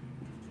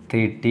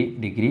 30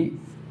 ഡിഗ്രി.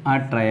 ആ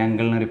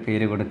ട്രയാങ്കിളിനൊരു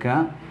പേര് കൊടുക്കുക,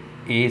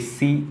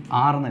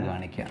 ACR എന്ന്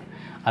കാണിക്കുക.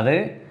 അത്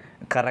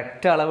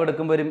കറക്റ്റ്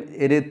അളവെടുക്കുമ്പോൾ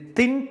ഒരു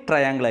തിൻ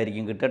ട്രയാങ്കിൾ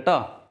ആയിരിക്കും കിട്ടുക കേട്ടോ.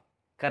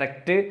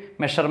 കറക്റ്റ്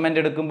മെഷർമെൻ്റ്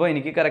എടുക്കുമ്പോൾ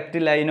എനിക്ക് കറക്റ്റ്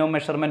ലൈനോ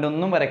മെഷർമെൻ്റ്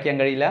ഒന്നും വരയ്ക്കാൻ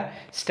കഴിയില്ല.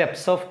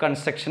 സ്റ്റെപ്സ് ഓഫ്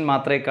കൺസ്ട്രക്ഷൻ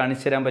മാത്രമേ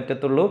കാണിച്ചു തരാൻ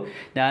പറ്റത്തുള്ളൂ.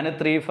 ഞാൻ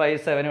 3,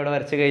 5, 7 ഇവിടെ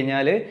വരച്ച്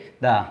കഴിഞ്ഞാൽ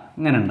ഇതാ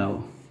ഇങ്ങനെ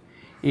ഉണ്ടാവും.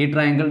 ഈ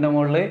ട്രയാങ്കിളിൻ്റെ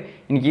മുകളിൽ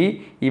എനിക്ക്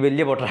ഈ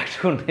വലിയ പൊട്രാക്ട്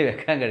കൊണ്ട്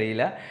വെക്കാൻ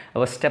കഴിയില്ല.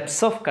 അപ്പോൾ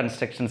സ്റ്റെപ്സ് ഓഫ്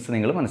കൺസ്ട്രക്ഷൻസ്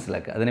നിങ്ങൾ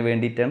മനസ്സിലാക്കുക. അതിന്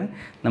വേണ്ടിയിട്ടാണ്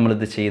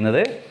നമ്മളിത്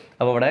ചെയ്യുന്നത്.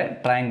 അപ്പോൾ ഇവിടെ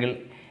ട്രയാങ്കിൾ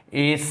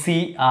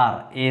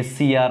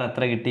ACR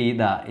എത്ര കിട്ടി?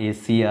 ഇതാ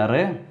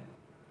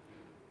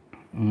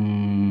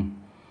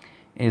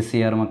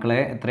ACR മക്കളെ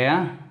എത്രയാ?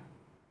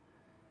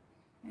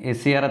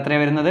 ACR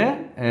എത്രയാണ് വരുന്നത്?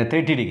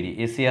 30 ഡിഗ്രി.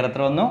 ACR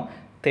എത്ര വന്നു?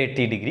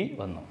 30 ഡിഗ്രി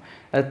വന്നു.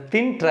 അത്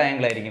തിൻ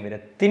ട്രയാങ്കിൾ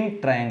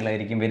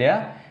ആയിരിക്കും വരിക.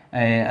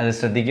 അത്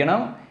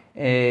ശ്രദ്ധിക്കണം.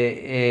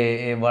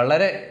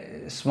 വളരെ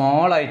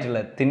സ്മോൾ ആയിട്ടുള്ള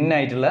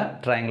തിന്നായിട്ടുള്ള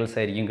ട്രയാങ്കിൾസ്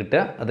ആയിരിക്കും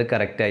കിട്ടുക. അത്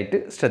കറക്റ്റായിട്ട്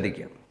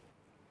ശ്രദ്ധിക്കുക.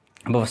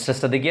 അപ്പോൾ ഫസ്റ്റ്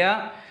ശ്രദ്ധിക്കുക.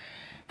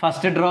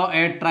 First draw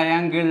A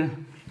triangle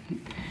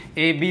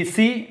ABC.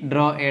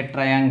 Draw A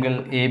triangle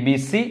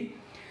ABC.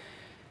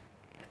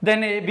 Then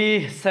AB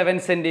 7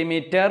 cm,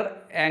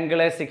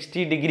 angle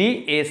 60 degree,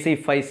 AC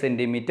 5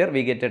 cm.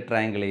 We get a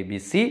triangle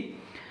ABC.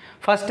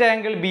 First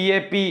angle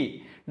BAP.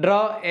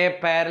 Draw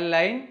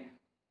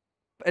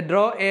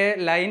a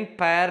line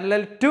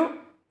parallel to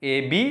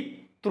AB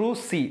through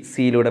C.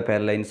 C lode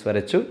parallel lines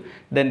varachu.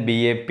 Then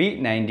BAP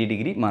 90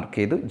 degree mark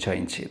chedu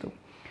join chedu.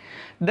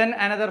 Then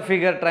another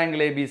figure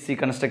triangle ABC.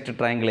 Construct a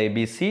triangle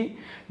ABC.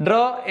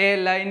 Draw a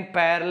line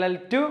parallel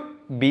to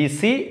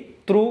BC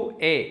through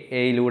A.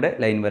 A lode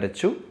line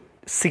varachu.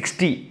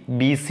 60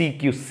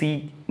 BCQ C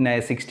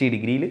 60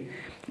 degree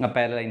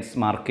parallel lines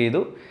mark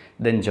chedu.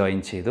 Then join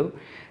chedu.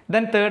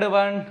 Then third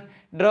one,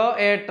 draw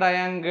a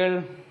triangle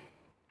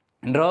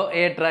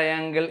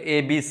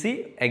ABC.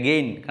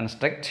 Again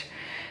construct.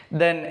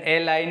 Then a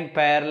line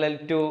parallel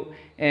to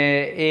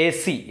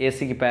AC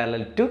ki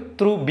parallel to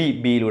through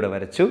B lode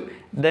varachu.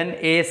 Then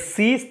AC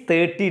is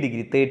 30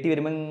 degree. 30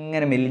 വരുമ്പോൾ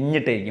ഇങ്ങനെ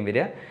മെലിഞ്ഞിട്ടായിരിക്കും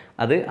വരിക.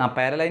 അത് ആ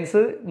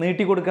പാരലൈൻസ്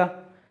നീട്ടി കൊടുക്കുക,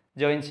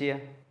 join ചെയ്യുക.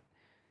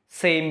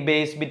 Same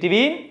base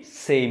between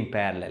same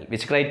parallel.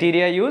 Which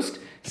criteria used?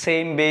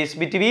 Same base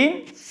between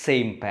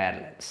same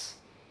parallels.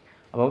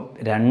 അപ്പോൾ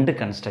രണ്ട്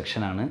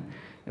കൺസ്ട്രക്ഷനാണ്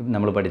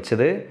നമ്മൾ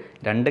പഠിച്ചത്.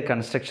 രണ്ട്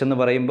കൺസ്ട്രക്ഷൻ എന്ന്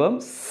പറയുമ്പം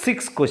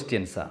 6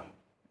 ക്വസ്റ്റ്യൻസാണ്.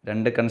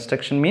 രണ്ട്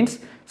കൺസ്ട്രക്ഷൻ മീൻസ്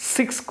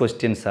 6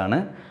 ക്വസ്റ്റ്യൻസാണ്.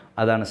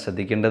 അതാണ്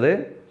ശ്രദ്ധിക്കേണ്ടത്.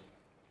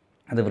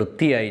 അത്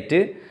വൃത്തിയായിട്ട്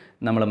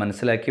നമ്മൾ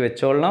മനസ്സിലാക്കി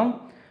വെച്ചോളണം.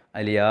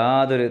 അതിൽ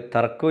യാതൊരു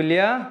തർക്കമില്ല.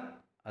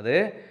 അത്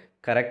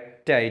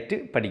കറക്റ്റായിട്ട്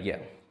പഠിക്കുക.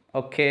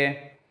 ഓക്കെ.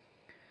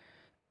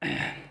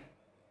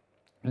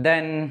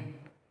 Then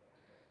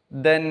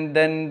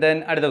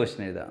അടുത്ത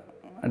ക്വസ്റ്റ്യൻ എഴുതാം.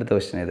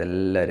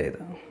 എല്ലാവരും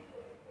എഴുതാം.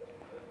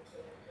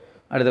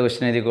 അടുത്ത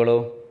question എഴുതിക്കോളൂ.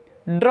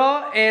 Draw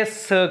A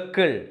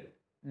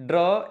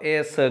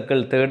circle.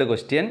 Third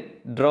question.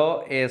 Draw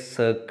A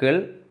circle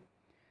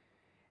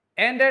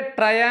and a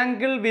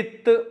triangle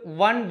with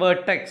one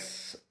vertex.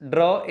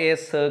 Draw a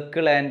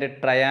circle and a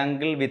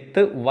triangle with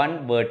one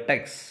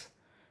vertex.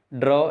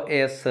 Draw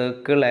a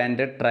circle and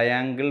a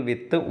triangle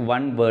with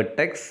one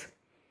vertex.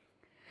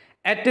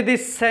 At the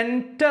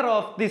center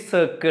of the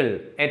circle.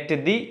 At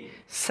the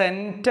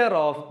center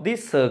of the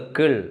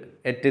circle.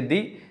 At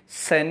the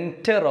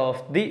center of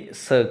the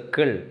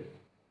circle.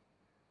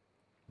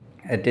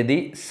 At the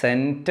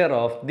center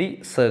of the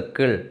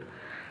circle.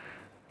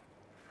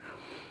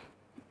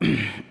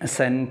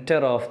 Center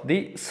of the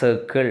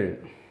circle.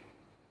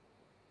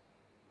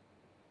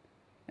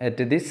 At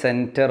the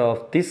center of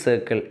the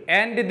circle.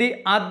 And the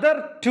other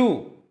two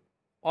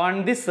on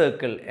the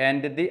circle.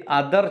 And the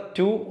other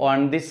two on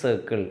the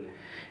circle.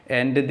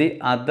 And the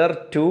other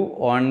two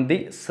on the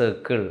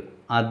circle.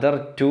 Other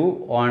two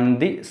on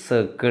the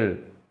circle.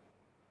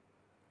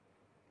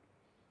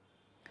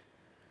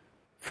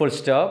 Full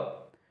stop.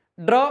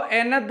 Draw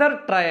another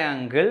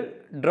triangle.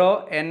 Draw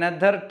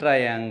another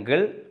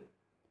triangle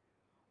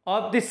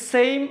of the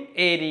same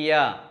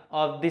area.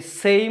 Of the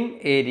same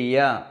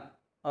area.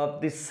 Of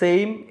the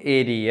same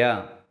area.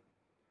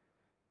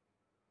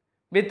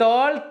 With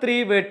all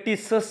three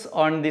vertices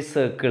on the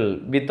circle.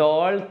 With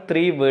all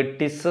three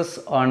vertices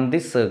on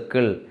the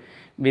circle.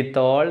 With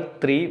all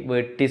three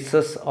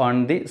vertices on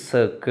the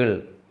circle.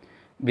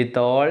 With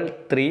all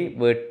three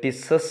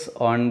vertices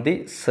on the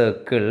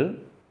circle.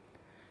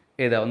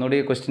 ഏതാ ഒന്നുകൂടി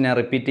question ഞാൻ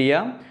repeat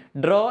ചെയ്യാം.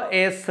 Draw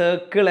A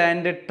circle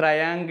and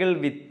triangle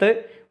with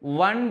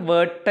one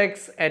vertex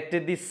at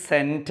the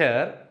center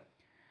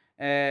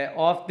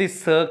of the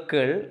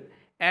circle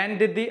and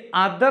the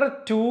other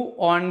two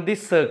on the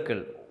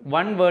circle.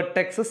 One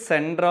vertex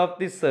center of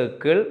the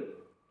circle.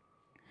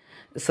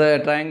 So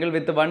triangle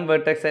with one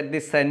vertex at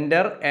the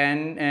center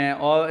and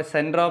or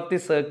center of the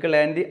circle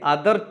and the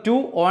other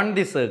two on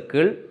the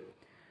circle.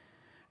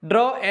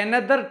 Draw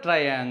another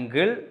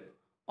triangle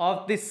of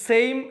the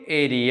same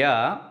area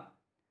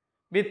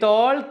with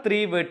all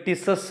three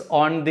vertices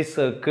on the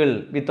circle.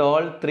 With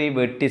all three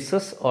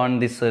vertices on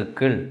the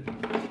circle.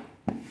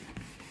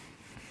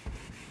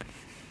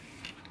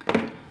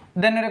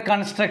 Then ഒരു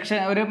construction,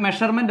 ഒരു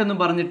measurement ഒന്നും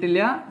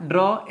പറഞ്ഞിട്ടില്ല.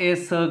 Draw A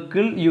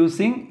circle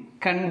using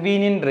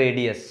convenient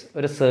radius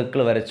ഒരു circle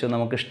വരച്ചു.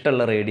 നമുക്ക്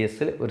ഇഷ്ടമുള്ള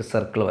റേഡിയസിൽ ഒരു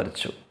circle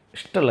വരച്ചു.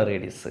 ഇഷ്ടമുള്ള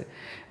റേഡിയസ്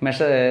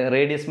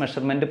റേഡിയസ്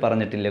മെഷർമെൻറ്റ്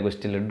പറഞ്ഞിട്ടില്ല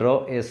ക്വസ്റ്റ്യനിൽ. Draw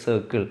A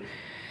circle.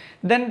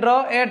 Then draw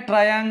A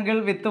triangle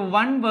with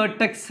one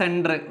vertex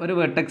centre, ഒരു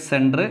vertex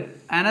centre,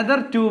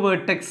 another two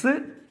vertex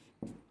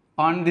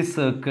on the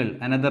circle,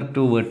 another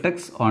two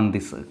vertex on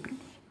the circle.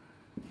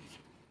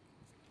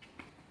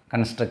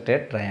 Construct A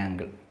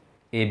triangle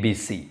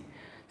ABC.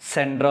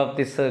 Center of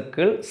the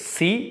circle C,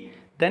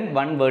 then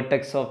one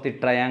vertex of the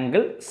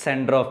triangle,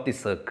 center of the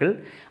circle,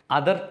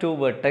 other two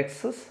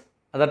vertices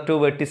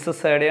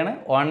add ചെയ്യാണ്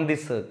on the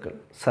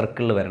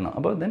circle വരണം.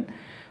 അപ്പോൾ then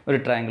ഒരു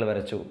triangle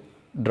വരച്ചു.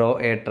 Draw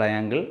A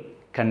triangle,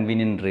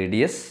 convenient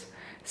radius,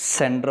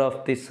 centre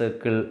of the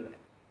circle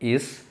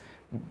is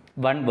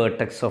one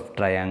vertex of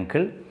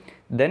triangle,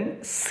 then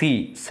C,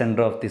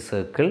 center of the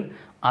circle,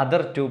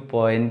 other 2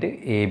 point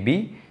AB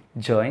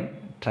join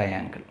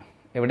triangle.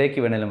 എവിടേക്ക്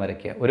വേണേലും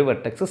വരയ്ക്കുക, ഒരു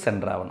vertex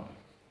centre ആവണം.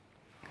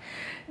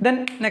 Then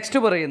next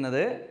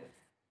പറയുന്നത്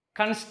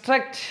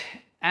construct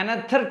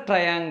another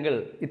triangle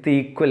with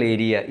equal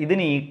area.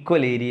 ഇതിന്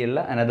equal area ഉള്ള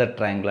another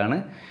ട്രയാങ്കിളാണ്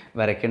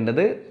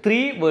വരയ്ക്കേണ്ടത്.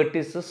 3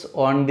 vertices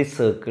on the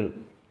circle,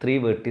 3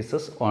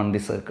 vertices on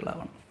the circle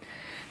ആവണം.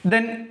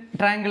 Then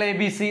triangle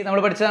ABC നമ്മൾ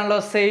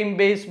പഠിച്ചതാണല്ലോ. Same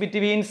base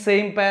between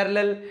same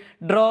parallel.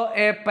 Draw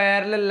A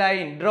parallel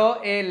line, draw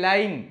A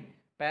line,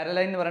 parallel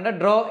line എന്ന് പറയേണ്ട,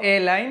 draw A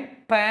line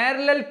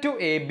parallel to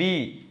AB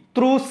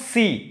through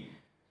C.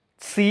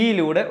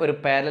 സിയിലൂടെ ഒരു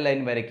parallel line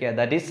വരയ്ക്കുക.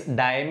 That is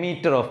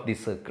diameter of the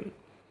circle.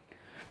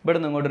 ഇവിടെ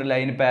നിന്ന് ഇങ്ങോട്ടൊരു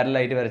line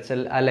പാരലായിട്ട്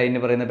വരച്ചാൽ ആ line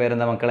പറയുന്ന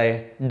പേരെന്താ മക്കളെ?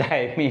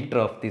 Diameter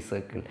of the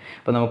circle.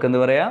 അപ്പോൾ നമുക്കെന്ത്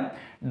പറയാം?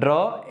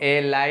 Draw A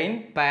line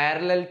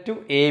parallel to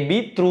AB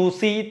through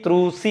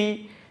C,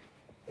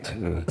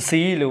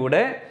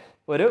 സിയിലൂടെ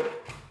ഒരു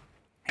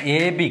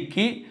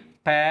ABക്ക്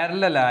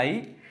പാരലായി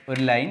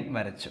ഒരു ലൈൻ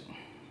വരച്ചു.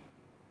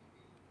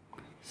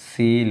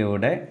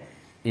 സിയിലൂടെ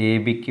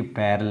ABക്ക്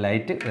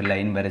പാരലായിട്ട് ഒരു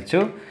ലൈൻ വരച്ചു.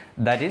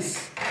 ദാറ്റ് ഈസ്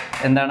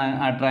എന്താണ്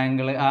ആ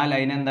ട്രയാങ്കിൾ, ആ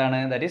ലൈൻ എന്താണ്?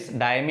 That is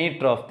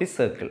diameter of the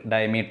circle,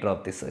 diameter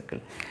of the circle.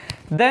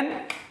 Then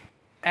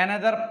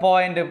another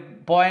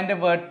point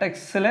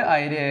വേർട്ടെക്സിൽ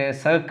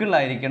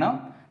സർക്കിളിലായിരിക്കണം.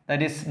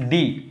 That is D.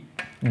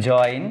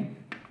 Join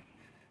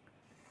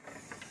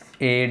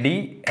AD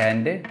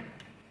and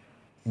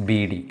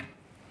BD.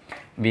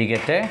 We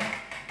get A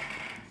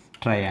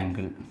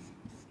triangle.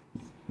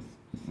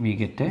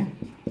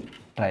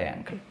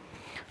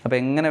 അപ്പോൾ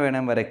എങ്ങനെ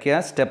വേണം വരയ്ക്കുക?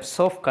 സ്റ്റെപ്സ്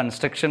ഓഫ്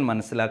കൺസ്ട്രക്ഷൻ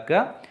മനസ്സിലാക്കുക,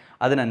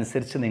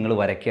 അതിനനുസരിച്ച് നിങ്ങൾ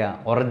വരയ്ക്കുക.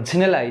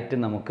 ഒറിജിനലായിട്ട്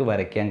നമുക്ക്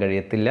വരയ്ക്കാൻ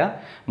കഴിയത്തില്ല,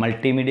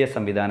 മൾട്ടിമീഡിയ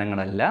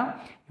സംവിധാനങ്ങളല്ല.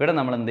 ഇവിടെ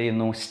നമ്മൾ എന്ത്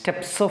ചെയ്യുന്നു?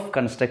 സ്റ്റെപ്സ് ഓഫ്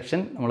കൺസ്ട്രക്ഷൻ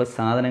നമ്മൾ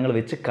സാധനങ്ങൾ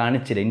വെച്ച്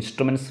കാണിച്ചില്ല,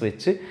 ഇൻസ്ട്രുമെൻറ്റ്സ്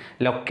വെച്ച്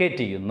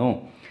ലൊക്കേറ്റ് ചെയ്യുന്നു.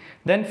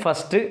 Then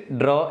first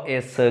draw A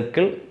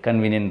circle,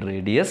 convenient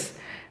radius.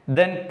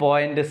 Then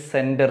point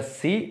center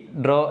C,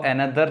 draw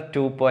another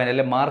 2 point,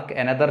 mark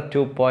another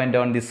 2 point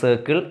on the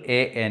circle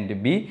A and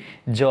B,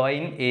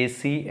 join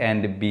AC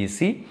and BC,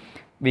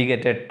 we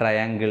get a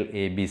triangle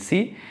ABC.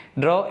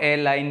 Draw a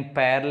line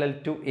parallel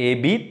to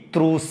AB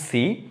through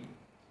C,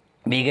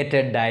 we get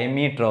a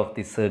diameter of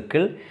the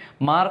circle.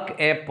 Mark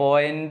a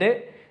point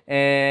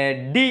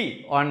D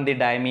on the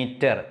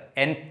diameter,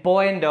 end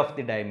point of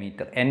the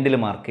diameter, endil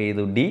mark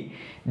ചെയ്തു D.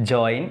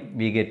 Join,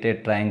 we get a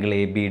triangle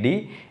ABD.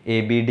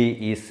 ABD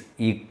is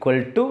equal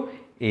to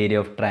area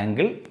of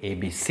triangle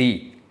ABC.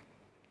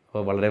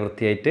 അപ്പോൾ വളരെ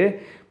വൃത്തിയായിട്ട്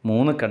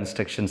 3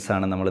 constructions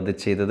ആണ് നമ്മളിത്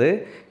ചെയ്തത്.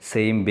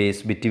 Same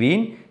base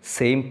between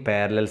same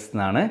parallels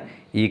എന്നാണ്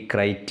ഈ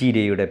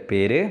ക്രൈറ്റീരിയയുടെ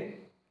പേര്.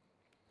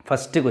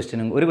 ഫസ്റ്റ്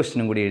ഒരു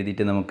ക്വസ്റ്റ്യനും കൂടി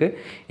എഴുതിയിട്ട് നമുക്ക്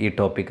ഈ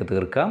ടോപ്പിക്ക്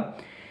തീർക്കാം.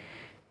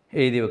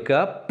 എഴുതി വെക്കുക.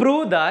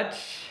 Prove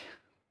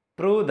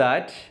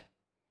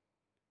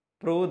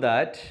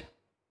that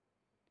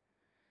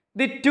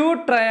the two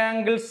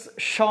triangles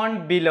shown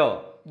below,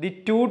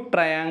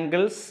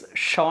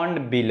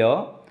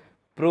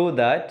 prove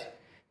that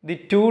the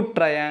two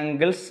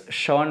triangles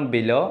shown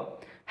below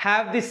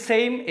have the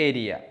same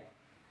area.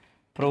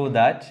 Prove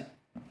that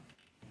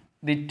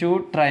the two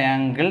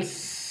triangles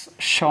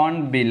shown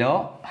below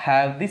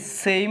have the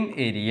same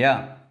area.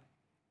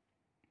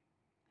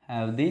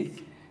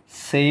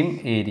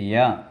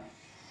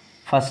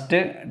 First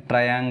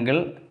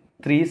triangle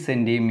 3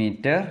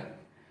 centimeter,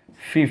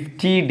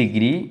 50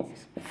 degree,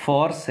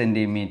 4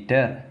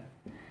 centimeter.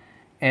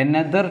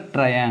 Another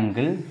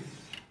triangle,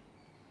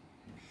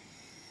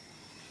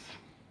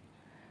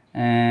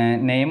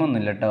 name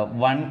ഒന്നുമില്ല കേട്ടോ,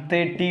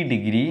 130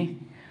 degree,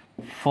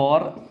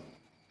 4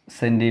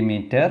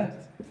 centimeter,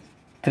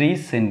 3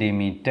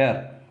 centimeter.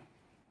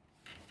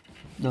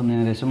 ഇതൊന്ന്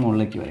ഏകദേശം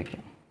മുകളിലേക്ക്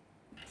വരയ്ക്കാം.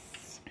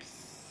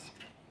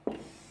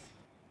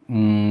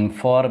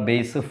 4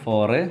 base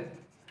 4,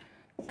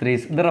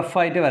 3. ഇത്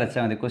റഫായിട്ട്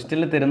വരച്ചാൽ മതി.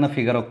 ക്വസ്റ്റ്യനിൽ തരുന്ന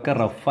ഫിഗറൊക്കെ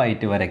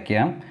റഫായിട്ട്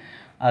വരയ്ക്കാം.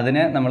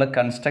 അതിന് നമ്മൾ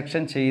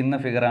കൺസ്ട്രക്ഷൻ ചെയ്യുന്ന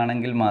ഫിഗർ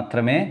ആണെങ്കിൽ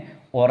മാത്രമേ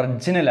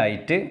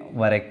ഒറിജിനലായിട്ട്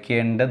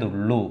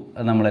വരയ്ക്കേണ്ടതുള്ളൂ.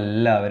 അത്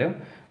നമ്മളെല്ലാവരും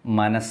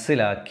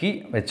മനസ്സിലാക്കി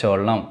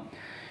വെച്ചോളണം.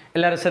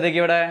 എല്ലാവരും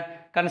ശ്രദ്ധിക്കുക. ഇവിടെ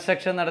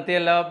കൺസ്ട്രക്ഷൻ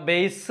നടത്തിയല്ലോ.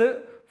 ബേസ്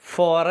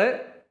 4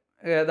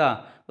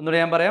 ഒന്നുകൂടി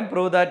ഞാൻ പറയാം.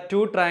 Prove that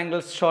 2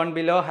 triangles shown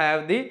below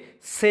have the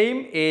same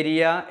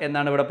area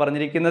എന്നാണ് ഇവിടെ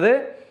പറഞ്ഞിരിക്കുന്നത്.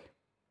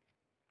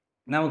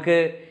 നമുക്ക്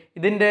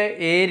ഇതിൻ്റെ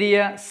ഏരിയ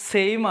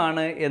സെയിം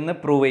ആണ് എന്ന്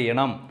പ്രൂവ്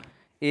ചെയ്യണം.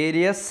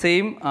 ഏരിയ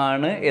സെയിം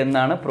ആണ്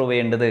എന്നാണ് പ്രൂവ്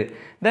ചെയ്യേണ്ടത്.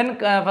 Then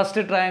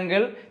first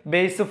triangle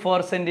base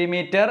 4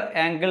 centimetre,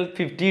 angle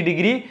 50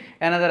 degree,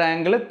 another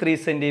angle 3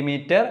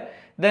 centimetre.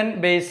 Then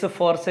base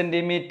 4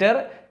 centimetre,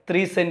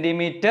 3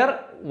 centimetre,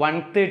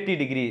 130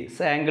 degree.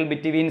 Angle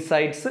between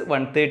sides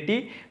 130,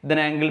 then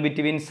angle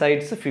between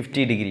sides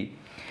 50 degree.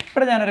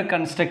 ഇവിടെ ഞാനൊരു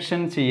കൺസ്ട്രക്ഷൻ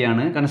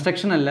ചെയ്യാണ്.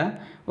 കൺസ്ട്രക്ഷൻ അല്ല,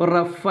 ഒരു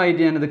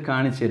റഫായിട്ട് ഞാനിത്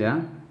കാണിച്ചു തരാം.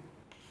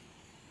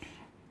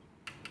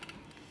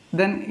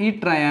 ദെൻ ഈ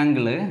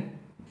ട്രയാങ്കിള്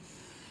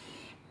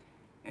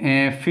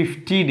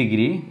 50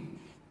 ഡിഗ്രി,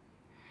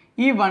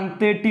 ഈ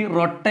 130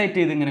 റൊട്ടേറ്റ്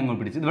ചെയ്ത് ഇങ്ങനെ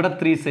അങ്ങോട്ട് പിടിച്ചു. ഇവിടെ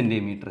 3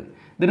 സെൻറ്റിമീറ്റർ,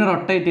 ഇതിന്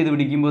റൊട്ടേറ്റ് ചെയ്ത്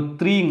പിടിക്കുമ്പോൾ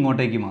 3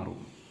 ഇങ്ങോട്ടേക്ക് മാറും.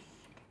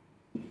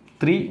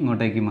 3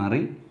 ഇങ്ങോട്ടേക്ക്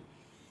മാറി.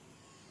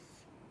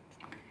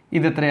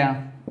 ഇതെത്രയാ?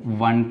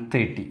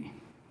 130.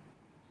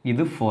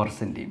 ഇത് 4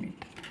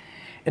 centimetre.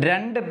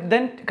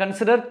 Then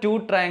consider 2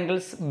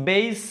 triangles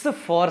base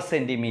 4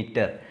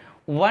 centimetre,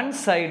 1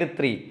 side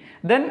 3.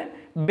 Then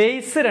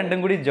base രണ്ടും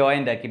കൂടി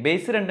ജോയിൻ്റ് ആക്കി.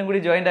 ബേസ് രണ്ടും കൂടി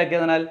ജോയിൻ്റ്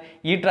ആക്കിയതിനാൽ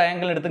ഈ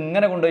ട്രയാങ്കിൾ എടുത്ത്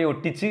ഇങ്ങനെ കൊണ്ടുപോയി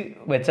ഒട്ടിച്ച്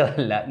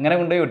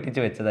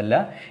വെച്ചതല്ല,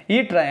 ഈ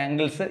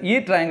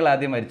ട്രയാങ്കിൾ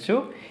ആദ്യം വരച്ചു.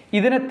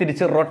 ഇതിനെ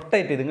തിരിച്ച്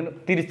റൊട്ടേറ്റ് ചെയ്ത് ഇങ്ങനെ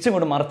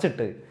തിരിച്ചിങ്ങോട്ട്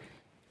മറിച്ചിട്ട്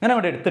അങ്ങനെ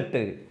അങ്ങോട്ട്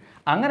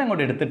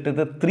എടുത്തിട്ട്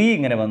ഇത് 3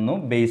 ഇങ്ങനെ വന്നു,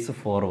 ബേസ്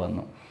 4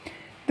 വന്നു.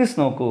 ദിസ്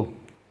നോക്കൂ,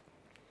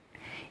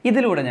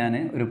 ഇതിലൂടെ ഞാൻ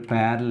ഒരു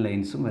പാരലൽ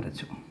ലൈൻസ്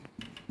വരച്ചു.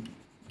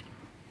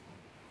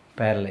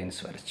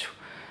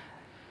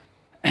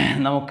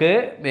 നമുക്ക്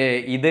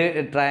ഇത്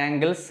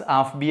triangles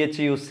half B H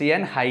use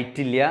ചെയ്യാൻ ഹൈറ്റ്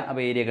ഇല്ല,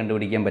 അപ്പോൾ ഏരിയ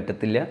കണ്ടുപിടിക്കാൻ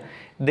പറ്റത്തില്ല.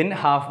 Then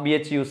half B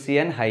H use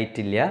ചെയ്യാൻ ഹൈറ്റ്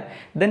ഇല്ല.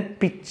 ദെൻ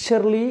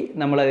പിക്ചർലി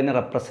നമ്മളതിനെ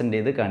റെപ്രസെൻ്റ്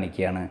ചെയ്ത്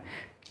കാണിക്കുകയാണ്.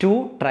 2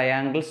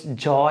 triangles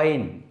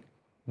join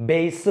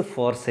base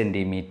 4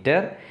 centimetre,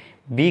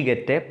 we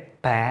get A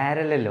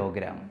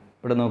parallelogram.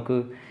 ഇവിടെ നോക്കൂ,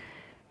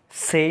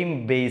 സെയിം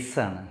ബേസ്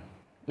ആണ്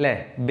അല്ലേ?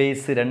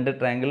 Base 2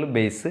 triangle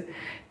base,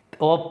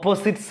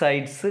 opposite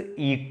sides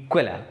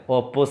ഈക്വലാണ്.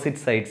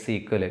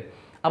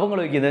 അപ്പോൾ നിങ്ങൾ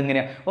ചോദിക്കും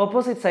ഇതെങ്ങനെയാണ്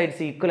ഓപ്പോസിറ്റ്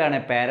സൈഡ്സ് ഈക്വൽ ആണ്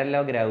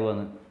പാരലോഗ്രാം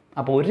ആകുമെന്ന്?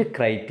 അപ്പോൾ ഒരു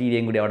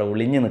ക്രൈറ്റീരിയയും കൂടി അവിടെ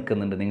ഒളിഞ്ഞു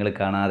നിൽക്കുന്നുണ്ട്, നിങ്ങൾ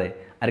കാണാതെ.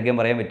 ആർക്കും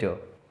പറയാൻ പറ്റുമോ?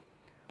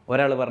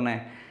 ഒരാൾ പറഞ്ഞേ,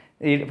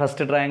 ഈ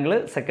ഫസ്റ്റ് ട്രയാങ്കിൾ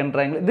സെക്കൻഡ്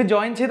ട്രയാങ്കിൾ ഇത്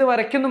ജോയിൻ ചെയ്ത്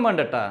വരയ്ക്കൊന്നും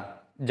വേണ്ട കേട്ടോ.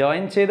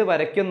 ജോയിൻ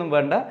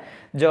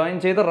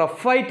ചെയ്ത്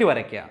റഫായിട്ട്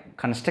വരയ്ക്കുക.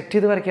 കൺസ്ട്രക്ട്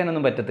ചെയ്ത്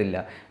വരയ്ക്കാനൊന്നും പറ്റത്തില്ല.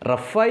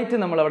 റഫായിട്ട്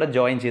നമ്മളവിടെ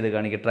ജോയിൻ ചെയ്ത്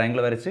കാണിക്കുക. ട്രയാങ്കിൾ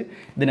വരച്ച്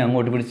ഇതിനെ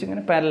അങ്ങോട്ട് പിടിച്ച്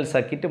ഇങ്ങനെ പാരലൽസ്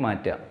ആക്കിയിട്ട്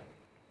മാറ്റുക.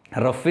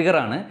 റഫ്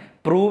ഫിഗറാണ്,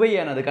 പ്രൂവ്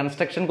ചെയ്യാനത്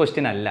കൺസ്ട്രക്ഷൻ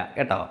ക്വസ്റ്റ്യൻ അല്ല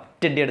കേട്ടോ.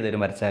 ടെഡിയായിട്ട്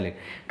തരും വരച്ചാൽ,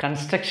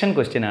 കൺസ്ട്രക്ഷൻ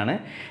ക്വസ്റ്റ്യൻ ആണ്.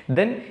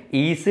 Then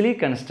easily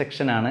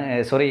കൺസ്ട്രക്ഷനാണ്,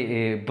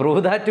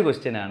 prove that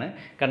question ആണ്,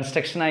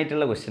 കൺസ്ട്രക്ഷൻ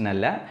ആയിട്ടുള്ള ക്വസ്റ്റ്യൻ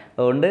അല്ല.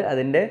 അതുകൊണ്ട്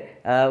അതിൻ്റെ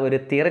ഒരു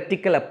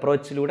തിയററ്റിക്കൽ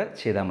അപ്രോച്ചിലൂടെ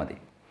ചെയ്താൽ മതി.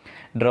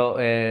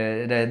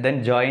 Then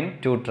join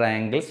 2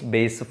 triangles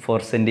base 4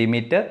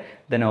 centimeter,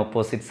 then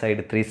opposite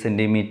side 3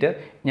 centimeter.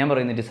 ഞാൻ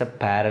പറയുന്നത് ഇറ്റ് ഇസ് എ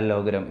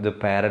പാരലോഗ്രാം. ഇത്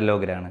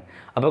പാരലോഗ്രാണ്.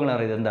 അപ്പോൾ നിങ്ങൾ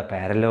അറിയാം ഇതെന്താ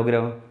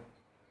പാരലോഗ്രാം?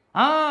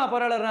 അപ്പോൾ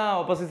ഒരാൾ പറഞ്ഞാൽ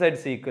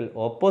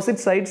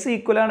ഓപ്പോസിറ്റ് സൈഡ്സ്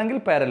ഈക്വൽ ആണെങ്കിൽ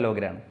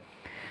പാരലോഗ്രാണ്.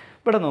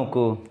 ഇവിടെ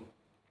നോക്കൂ,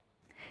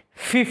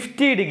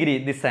 50 degree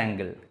this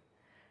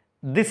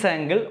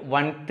angle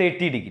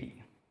 130 degree,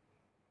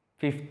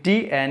 50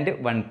 and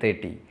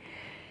 130.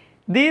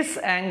 These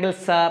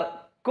angles are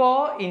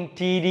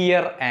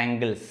co-interior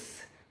angles.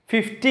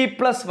 50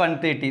 plus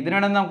 130.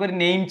 ഇതിനാണെങ്കിൽ നമുക്കൊരു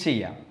നെയിം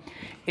ചെയ്യാം.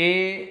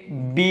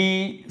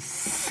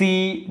 ABCD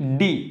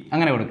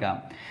അങ്ങനെ കൊടുക്കാം.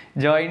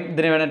 ജോയിൻ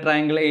ഇതിന് വേണം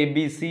triangle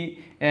ABC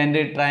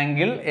and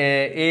triangle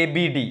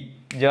ABD.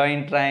 Join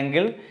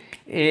triangle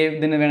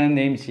ഇതിന് വേണം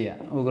നെയിം ചെയ്യാം,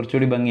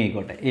 കുറച്ചുകൂടി ഭംഗി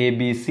ആയിക്കോട്ടെ.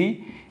 ABC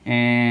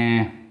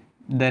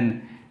ദെൻ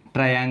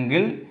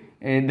ട്രയാങ്കിൾ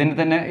ഇതിന്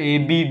തന്നെ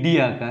ABD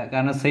ആക്കുക,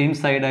 കാരണം സെയിം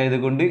സൈഡ്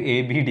ആയതുകൊണ്ട്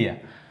ABD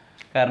ആണ്.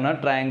 കാരണം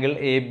ട്രയാങ്കിൾ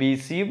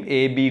ABCയും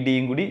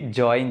ABDയും കൂടി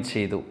ജോയിൻ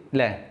ചെയ്തു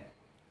അല്ലേ?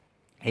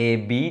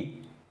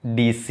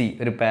 ABDC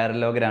ഒരു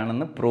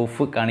പാരലോഗ്രാണെന്ന്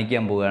പ്രൂഫ്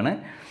കാണിക്കാൻ പോവുകയാണ്.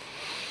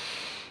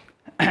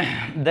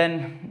 ദെൻ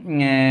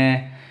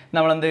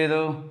നമ്മളെന്ത്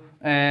ചെയ്തു?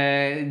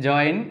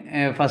 Join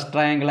first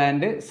triangle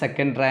and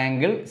second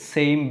triangle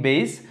same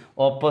base,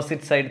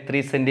 opposite side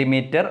 3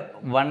 centimetre,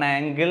 1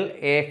 angle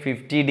A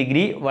 50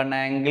 degree, 1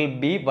 angle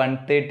B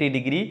 130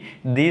 degree.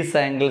 These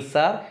angles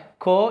are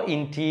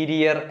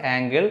co-interior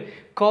angle.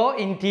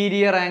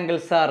 Co-interior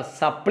angles are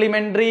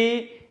supplementary,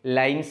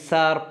 lines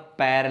are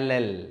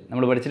parallel.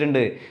 നമ്മൾ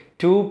പഠിച്ചിട്ടുണ്ട്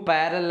 2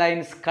 parallel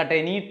lines cut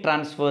any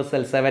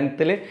transversal.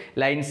 7th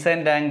lines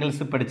and angles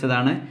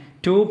പഠിച്ചതാണ്.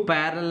 2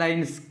 parallel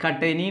lines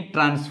cut any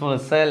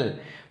transversal.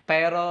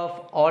 Pair of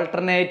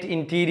alternate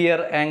interior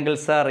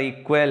angles are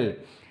equal.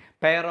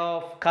 Pair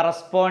of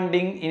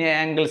corresponding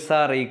angles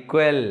are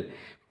equal.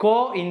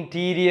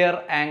 Co-interior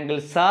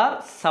angles are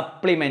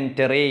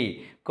supplementary.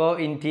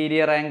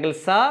 Co-interior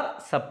angles are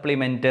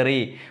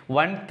supplementary.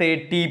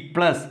 130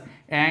 plus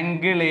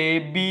angle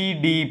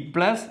ABD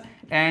plus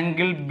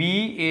angle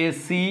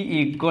BAC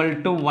equal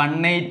to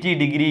 180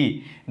 degree.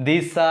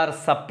 These are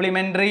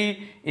supplementary.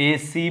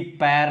 AC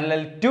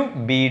parallel to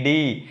BD.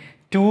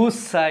 2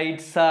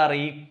 sides are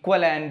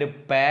equal and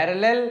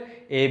parallel.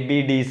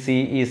 ABDC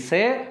is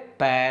a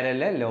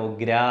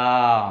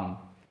parallelogram.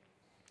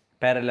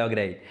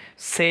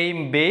 Same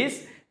base,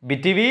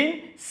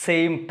 between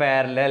same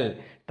parallel.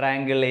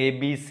 Triangle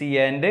ABC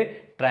and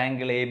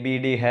triangle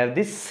ABD have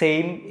the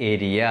same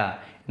area.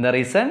 The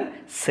reason,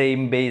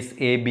 same base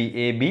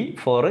AB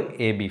for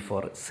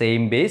AB4.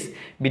 Same base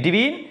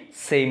between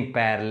same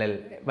parallel.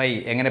 Why?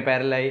 Engane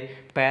parallel?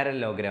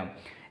 Parallelogram.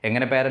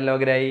 Engane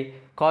parallelogram?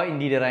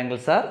 Co-interior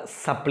angles are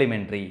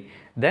supplementary.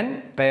 Then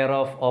pair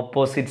of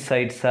opposite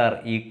sides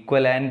are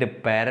equal and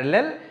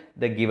parallel.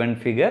 The given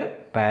figure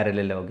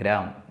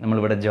parallelogram. നമ്മൾ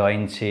ഇവിടെ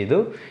join ചെയ്തു,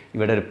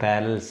 ഇവിടെ ഒരു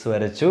parallels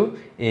വരച്ചു,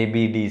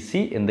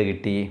 ABDC എന്ത്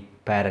കിട്ടി?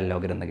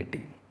 Parallelogram എന്ന്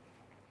കിട്ടി.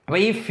 അപ്പോൾ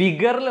ഈ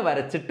ഫിഗറിൽ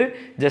വരച്ചിട്ട്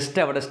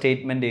ജസ്റ്റ് അവിടെ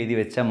സ്റ്റേറ്റ്മെൻറ്റ് എഴുതി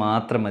വെച്ചാൽ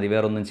മാത്രം മതി,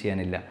 വേറൊന്നും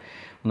ചെയ്യാനില്ല.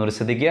 ഒന്നുകൂടി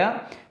ശ്രദ്ധിക്കുക.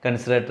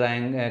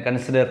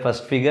 Consider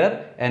first figure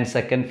and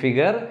second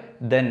figure.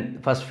 Then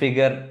first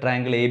figure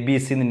triangle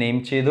ABC എന്ന് നെയിം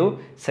ചെയ്തു.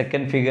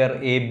 സെക്കൻഡ് ഫിഗർ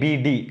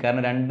ABD,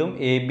 കാരണം രണ്ടും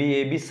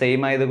AB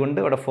സെയിം ആയതുകൊണ്ട്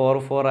ഇവിടെ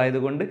 4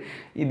 ആയതുകൊണ്ട്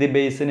ഇത്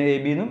ബേസിന്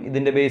AB എന്നും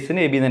ഇതിൻ്റെ ബേസിന്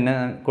AB തന്നെ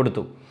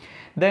കൊടുത്തു.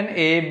 Then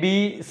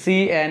ABC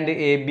and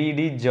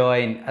ABD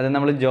join. അത്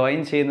നമ്മൾ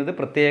ജോയിൻ ചെയ്യുന്നത്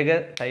പ്രത്യേക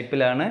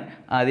ടൈപ്പിലാണ്.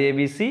 ആദ്യം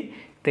ABC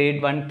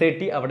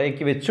 130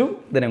 അവിടേക്ക് വെച്ചു,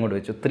 ഇതിനങ്ങോട്ട്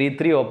വെച്ചു.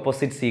 3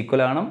 ഓപ്പോസിറ്റ്സ്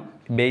ഈക്വൽ ആവണം,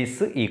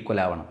 ബേസ് ഈക്വൽ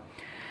ആവണം.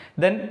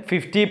 Then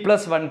 50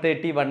 plus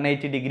 130,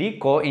 180 degree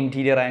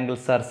co-interior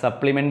angles are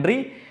supplementary.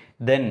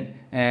 Then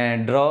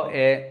draw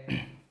a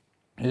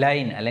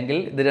line, അല്ലെങ്കിൽ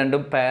ഇത്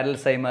രണ്ടും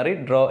പാരലൽസ് ആയി മാറി.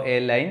 ഡ്രോ എ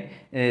ലൈൻ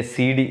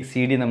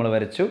CD നമ്മൾ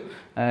വരച്ചു,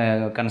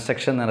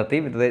 കൺസ്ട്രക്ഷൻ നടത്തി,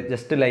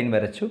 ജസ്റ്റ് ലൈൻ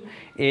വരച്ചു.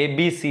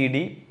 ABCD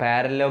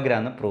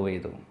പാരലോഗ്രാം എന്ന് പ്രൂവ്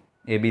ചെയ്തു.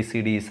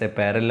 ABCD is a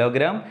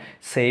parallelogram,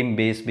 same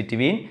base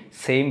between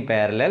same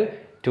parallel,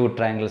 two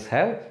triangles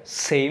have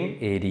same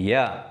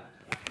area.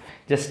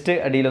 Just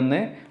അടിയിലൊന്ന്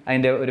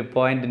അതിൻ്റെ ഒരു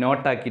പോയിൻ്റ്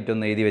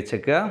നോട്ടാക്കിയിട്ടൊന്ന് എഴുതി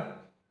വെച്ചേക്കുക,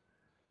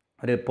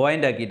 ഒരു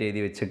പോയിൻ്റ് ആക്കിയിട്ട്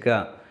എഴുതി വെച്ചേക്കുക,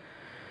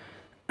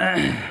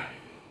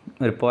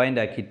 ഒരു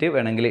പോയിൻ്റ് ആക്കിയിട്ട്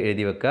വേണമെങ്കിൽ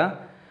എഴുതി വെക്കുക.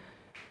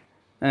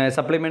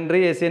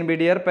 Supplementary AC and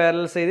BD are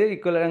parallels ചെയ്ത്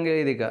ഈക്വൽ ആണെങ്കിൽ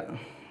എഴുതിക്കുക.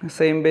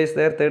 Same base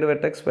there third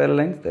vertex parallel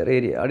lines there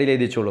area അടിയിൽ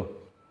എഴുതിച്ചോളൂ.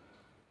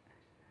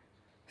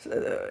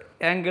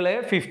 Angle A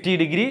 50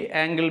 degree,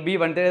 angle B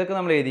 130 ഇതൊക്കെ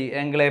നമ്മൾ എഴുതി.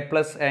 Angle A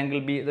plus angle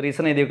B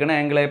reason എഴുതി വെക്കണം.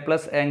 Angle A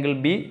plus angle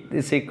B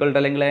is equal to,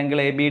 അല്ലെങ്കിൽ angle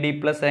ABD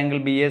plus angle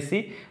BAC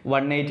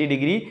 180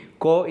 degree.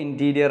 Co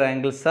interior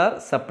angles are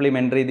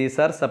supplementary. These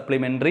are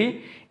supplementary.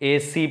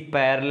 AC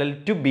parallel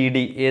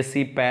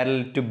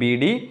to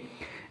BD.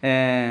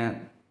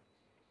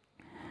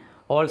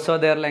 Also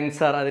there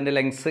lengths R, അതിൻ്റെ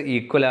lengths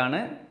equal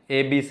ആണ്.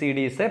 ABCD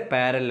is A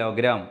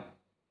parallelogram.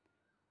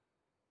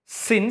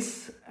 Since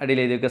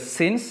അടിയിൽ എഴുതി വെക്കുക.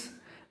 Since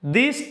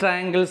these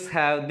triangles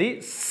have the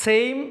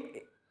same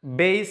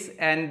base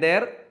and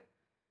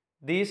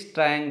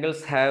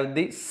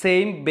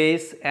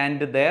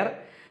their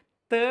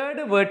third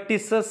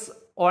vertices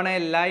on a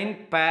line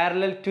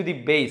parallel to the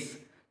base.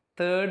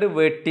 Third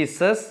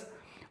vertices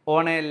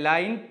on a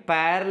line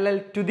parallel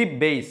to the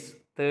base.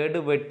 Third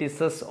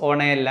vertices on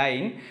a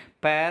line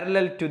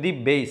parallel to the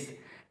base.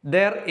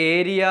 Their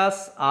areas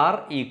are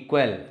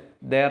equal.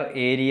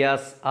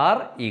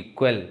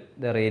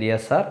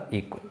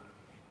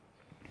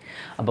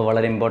 അപ്പോൾ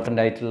വളരെ important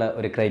ആയിട്ടുള്ള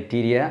ഒരു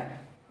criteria,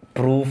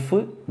 proof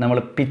നമ്മൾ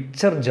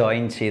picture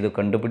join ചെയ്ത്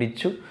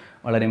കണ്ടുപിടിച്ചു.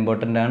 വളരെ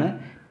important ആണ്.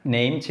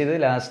 Name ചെയ്ത്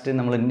ലാസ്റ്റ്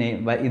നമ്മൾ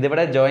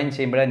ഇതിവിടെ ജോയിൻ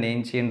ചെയ്യുമ്പോഴാണ്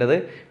നെയിം ചെയ്യേണ്ടത്.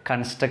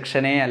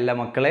 കൺസ്ട്രക്ഷനേ അല്ല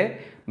മക്കളെ,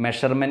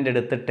 മെഷർമെൻ്റ്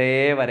എടുത്തിട്ടേ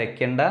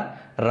വരയ്ക്കേണ്ട.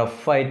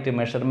 റഫായിട്ട്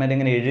മെഷർമെൻറ്റ്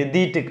ഇങ്ങനെ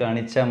എഴുതിയിട്ട്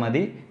കാണിച്ചാൽ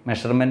മതി,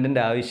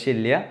 മെഷർമെൻറ്റിൻ്റെ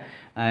ആവശ്യമില്ല.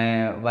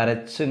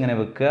 വരച്ച് ഇങ്ങനെ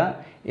വെക്കുക.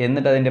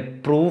 എന്നിട്ട് അതിൻ്റെ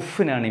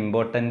പ്രൂഫിനാണ്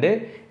important.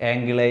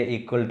 Angle A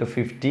equal to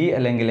 50,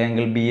 അല്ലെങ്കിൽ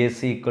angle BAC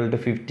equal to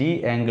 50,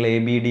 angle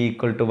ABD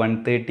equal to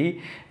 130.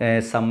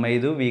 Some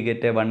ചെയ്തു, we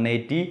get A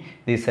 180.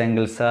 These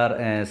angles are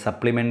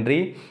supplementary.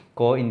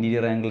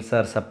 co-interior angles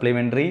are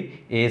supplementary.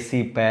 AC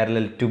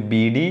parallel to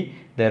BD,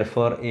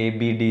 therefore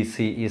ABDC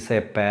is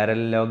a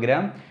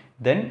parallelogram.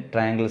 Then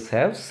triangles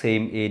have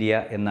same area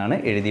എന്നാണ്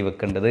എഴുതി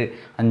വെക്കേണ്ടത്.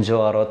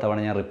 5-6 തവണ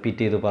ഞാൻ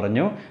repeat ചെയ്ത്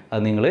പറഞ്ഞു.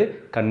 അത് നിങ്ങൾ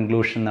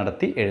കൺക്ലൂഷൻ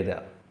നടത്തി എഴുതുക.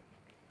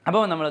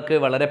 അപ്പോൾ നമ്മൾക്ക്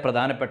വളരെ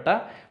പ്രധാനപ്പെട്ട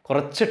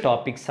കുറച്ച്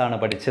ടോപ്പിക്സാണ്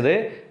പഠിച്ചത്.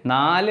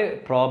 4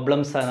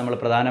 പ്രോബ്ലംസാണ് നമ്മൾ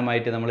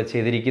പ്രധാനമായിട്ട് നമ്മൾ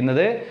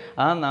ചെയ്തിരിക്കുന്നത്.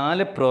 ആ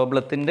 4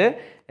 പ്രോബ്ലത്തിൻ്റെ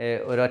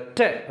ഒരൊറ്റ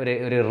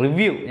ഒരു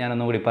റിവ്യൂ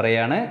ഞാനൊന്നുകൂടി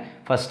പറയുകയാണ്.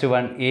 ഫസ്റ്റ്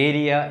വൺ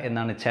ഏരിയ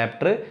എന്നാണ്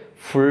ചാപ്റ്റർ.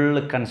 ഫുൾ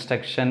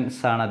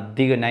കൺസ്ട്രക്ഷൻസ് ആണ്,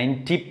 അധികം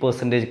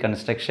 90%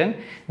 കൺസ്ട്രക്ഷൻ.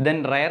 ദെൻ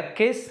റയർ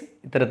കേസ്,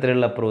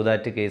 ഇത്തരത്തിലുള്ള പ്രൂവ്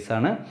ദാറ്റ്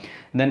കേസാണ്.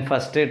 Then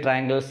first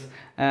triangles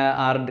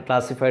are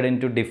classified in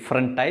to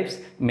different types.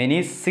 Many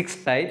 6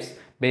 types.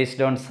 Based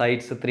on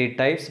sides 3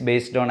 types,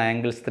 based on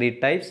angles 3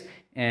 types.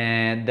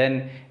 Then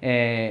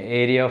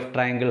area of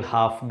triangle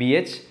half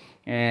BH.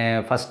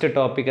 First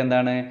topic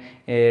എന്താണ്?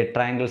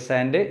 Triangles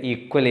and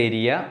equal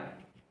area.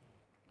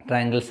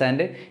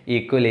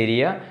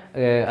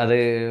 അത്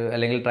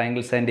അല്ലെങ്കിൽ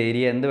triangles and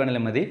area എന്ത്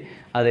വേണമെങ്കിലും മതി,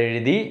 അത്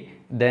എഴുതി.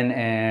 then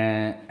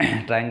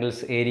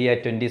triangles area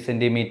 20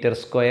 centimeter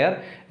square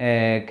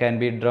can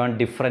be drawn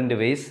different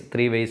ways.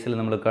 3 ways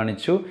നമ്മൾ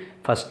കാണിച്ചു.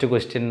 ഫസ്റ്റ്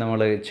ക്വസ്റ്റ്യൻ നമ്മൾ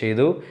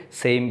ചെയ്തു,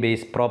 സെയിം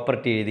ബേസ്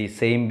പ്രോപ്പർട്ടി എഴുതി,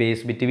 same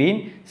base between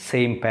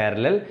same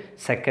parallel.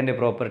 Second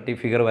property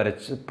figure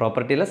വരച്ചു,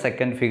 പ്രോപ്പർട്ടി അല്ല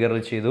സെക്കൻഡ്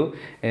ഫിഗറിൽ ചെയ്തു.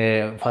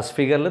 ഫസ്റ്റ്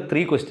ഫിഗറിൽ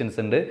 3 ക്വസ്റ്റ്യൻസ്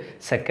ഉണ്ട്,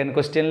 സെക്കൻഡ്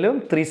ക്വസ്റ്റ്യനിലും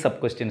 3 സബ്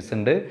ക്വസ്റ്റ്യൻസ്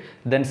ഉണ്ട്.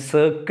 ദെൻ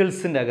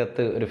സർക്കിൾസിൻ്റെ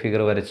അകത്ത് ഒരു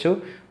ഫിഗർ വരച്ചു,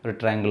 ഒരു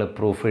ട്രയാങ്കിൾ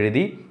പ്രൂഫ്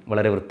എഴുതി.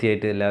 വളരെ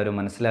വൃത്തിയായിട്ട് എല്ലാവരും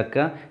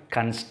മനസ്സിലാക്കുക.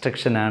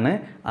 കൺസ്ട്രക്ഷനാണ്,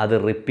 അത്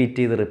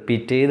റിപ്പീറ്റ്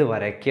ചെയ്ത്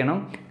വരയ്ക്കണം,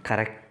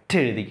 കറക്റ്റ്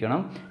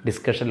എഴുതിക്കണം.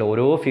 ഡിസ്കഷനിൽ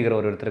ഓരോ ഫിഗർ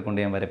ഓരോരുത്തരെ കൊണ്ട്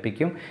ഞാൻ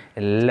വരപ്പിക്കും.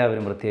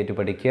 എല്ലാവരും വൃത്തിയായിട്ട്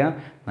പഠിക്കുക,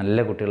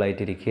 നല്ല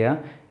കുട്ടികളായിട്ടിരിക്കുക,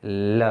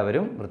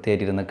 എല്ലാവരും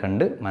വൃത്തിയായിട്ടിരുന്ന്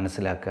കണ്ട്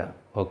മനസ്സിലാക്കുക.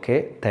 Okay,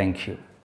 thank you.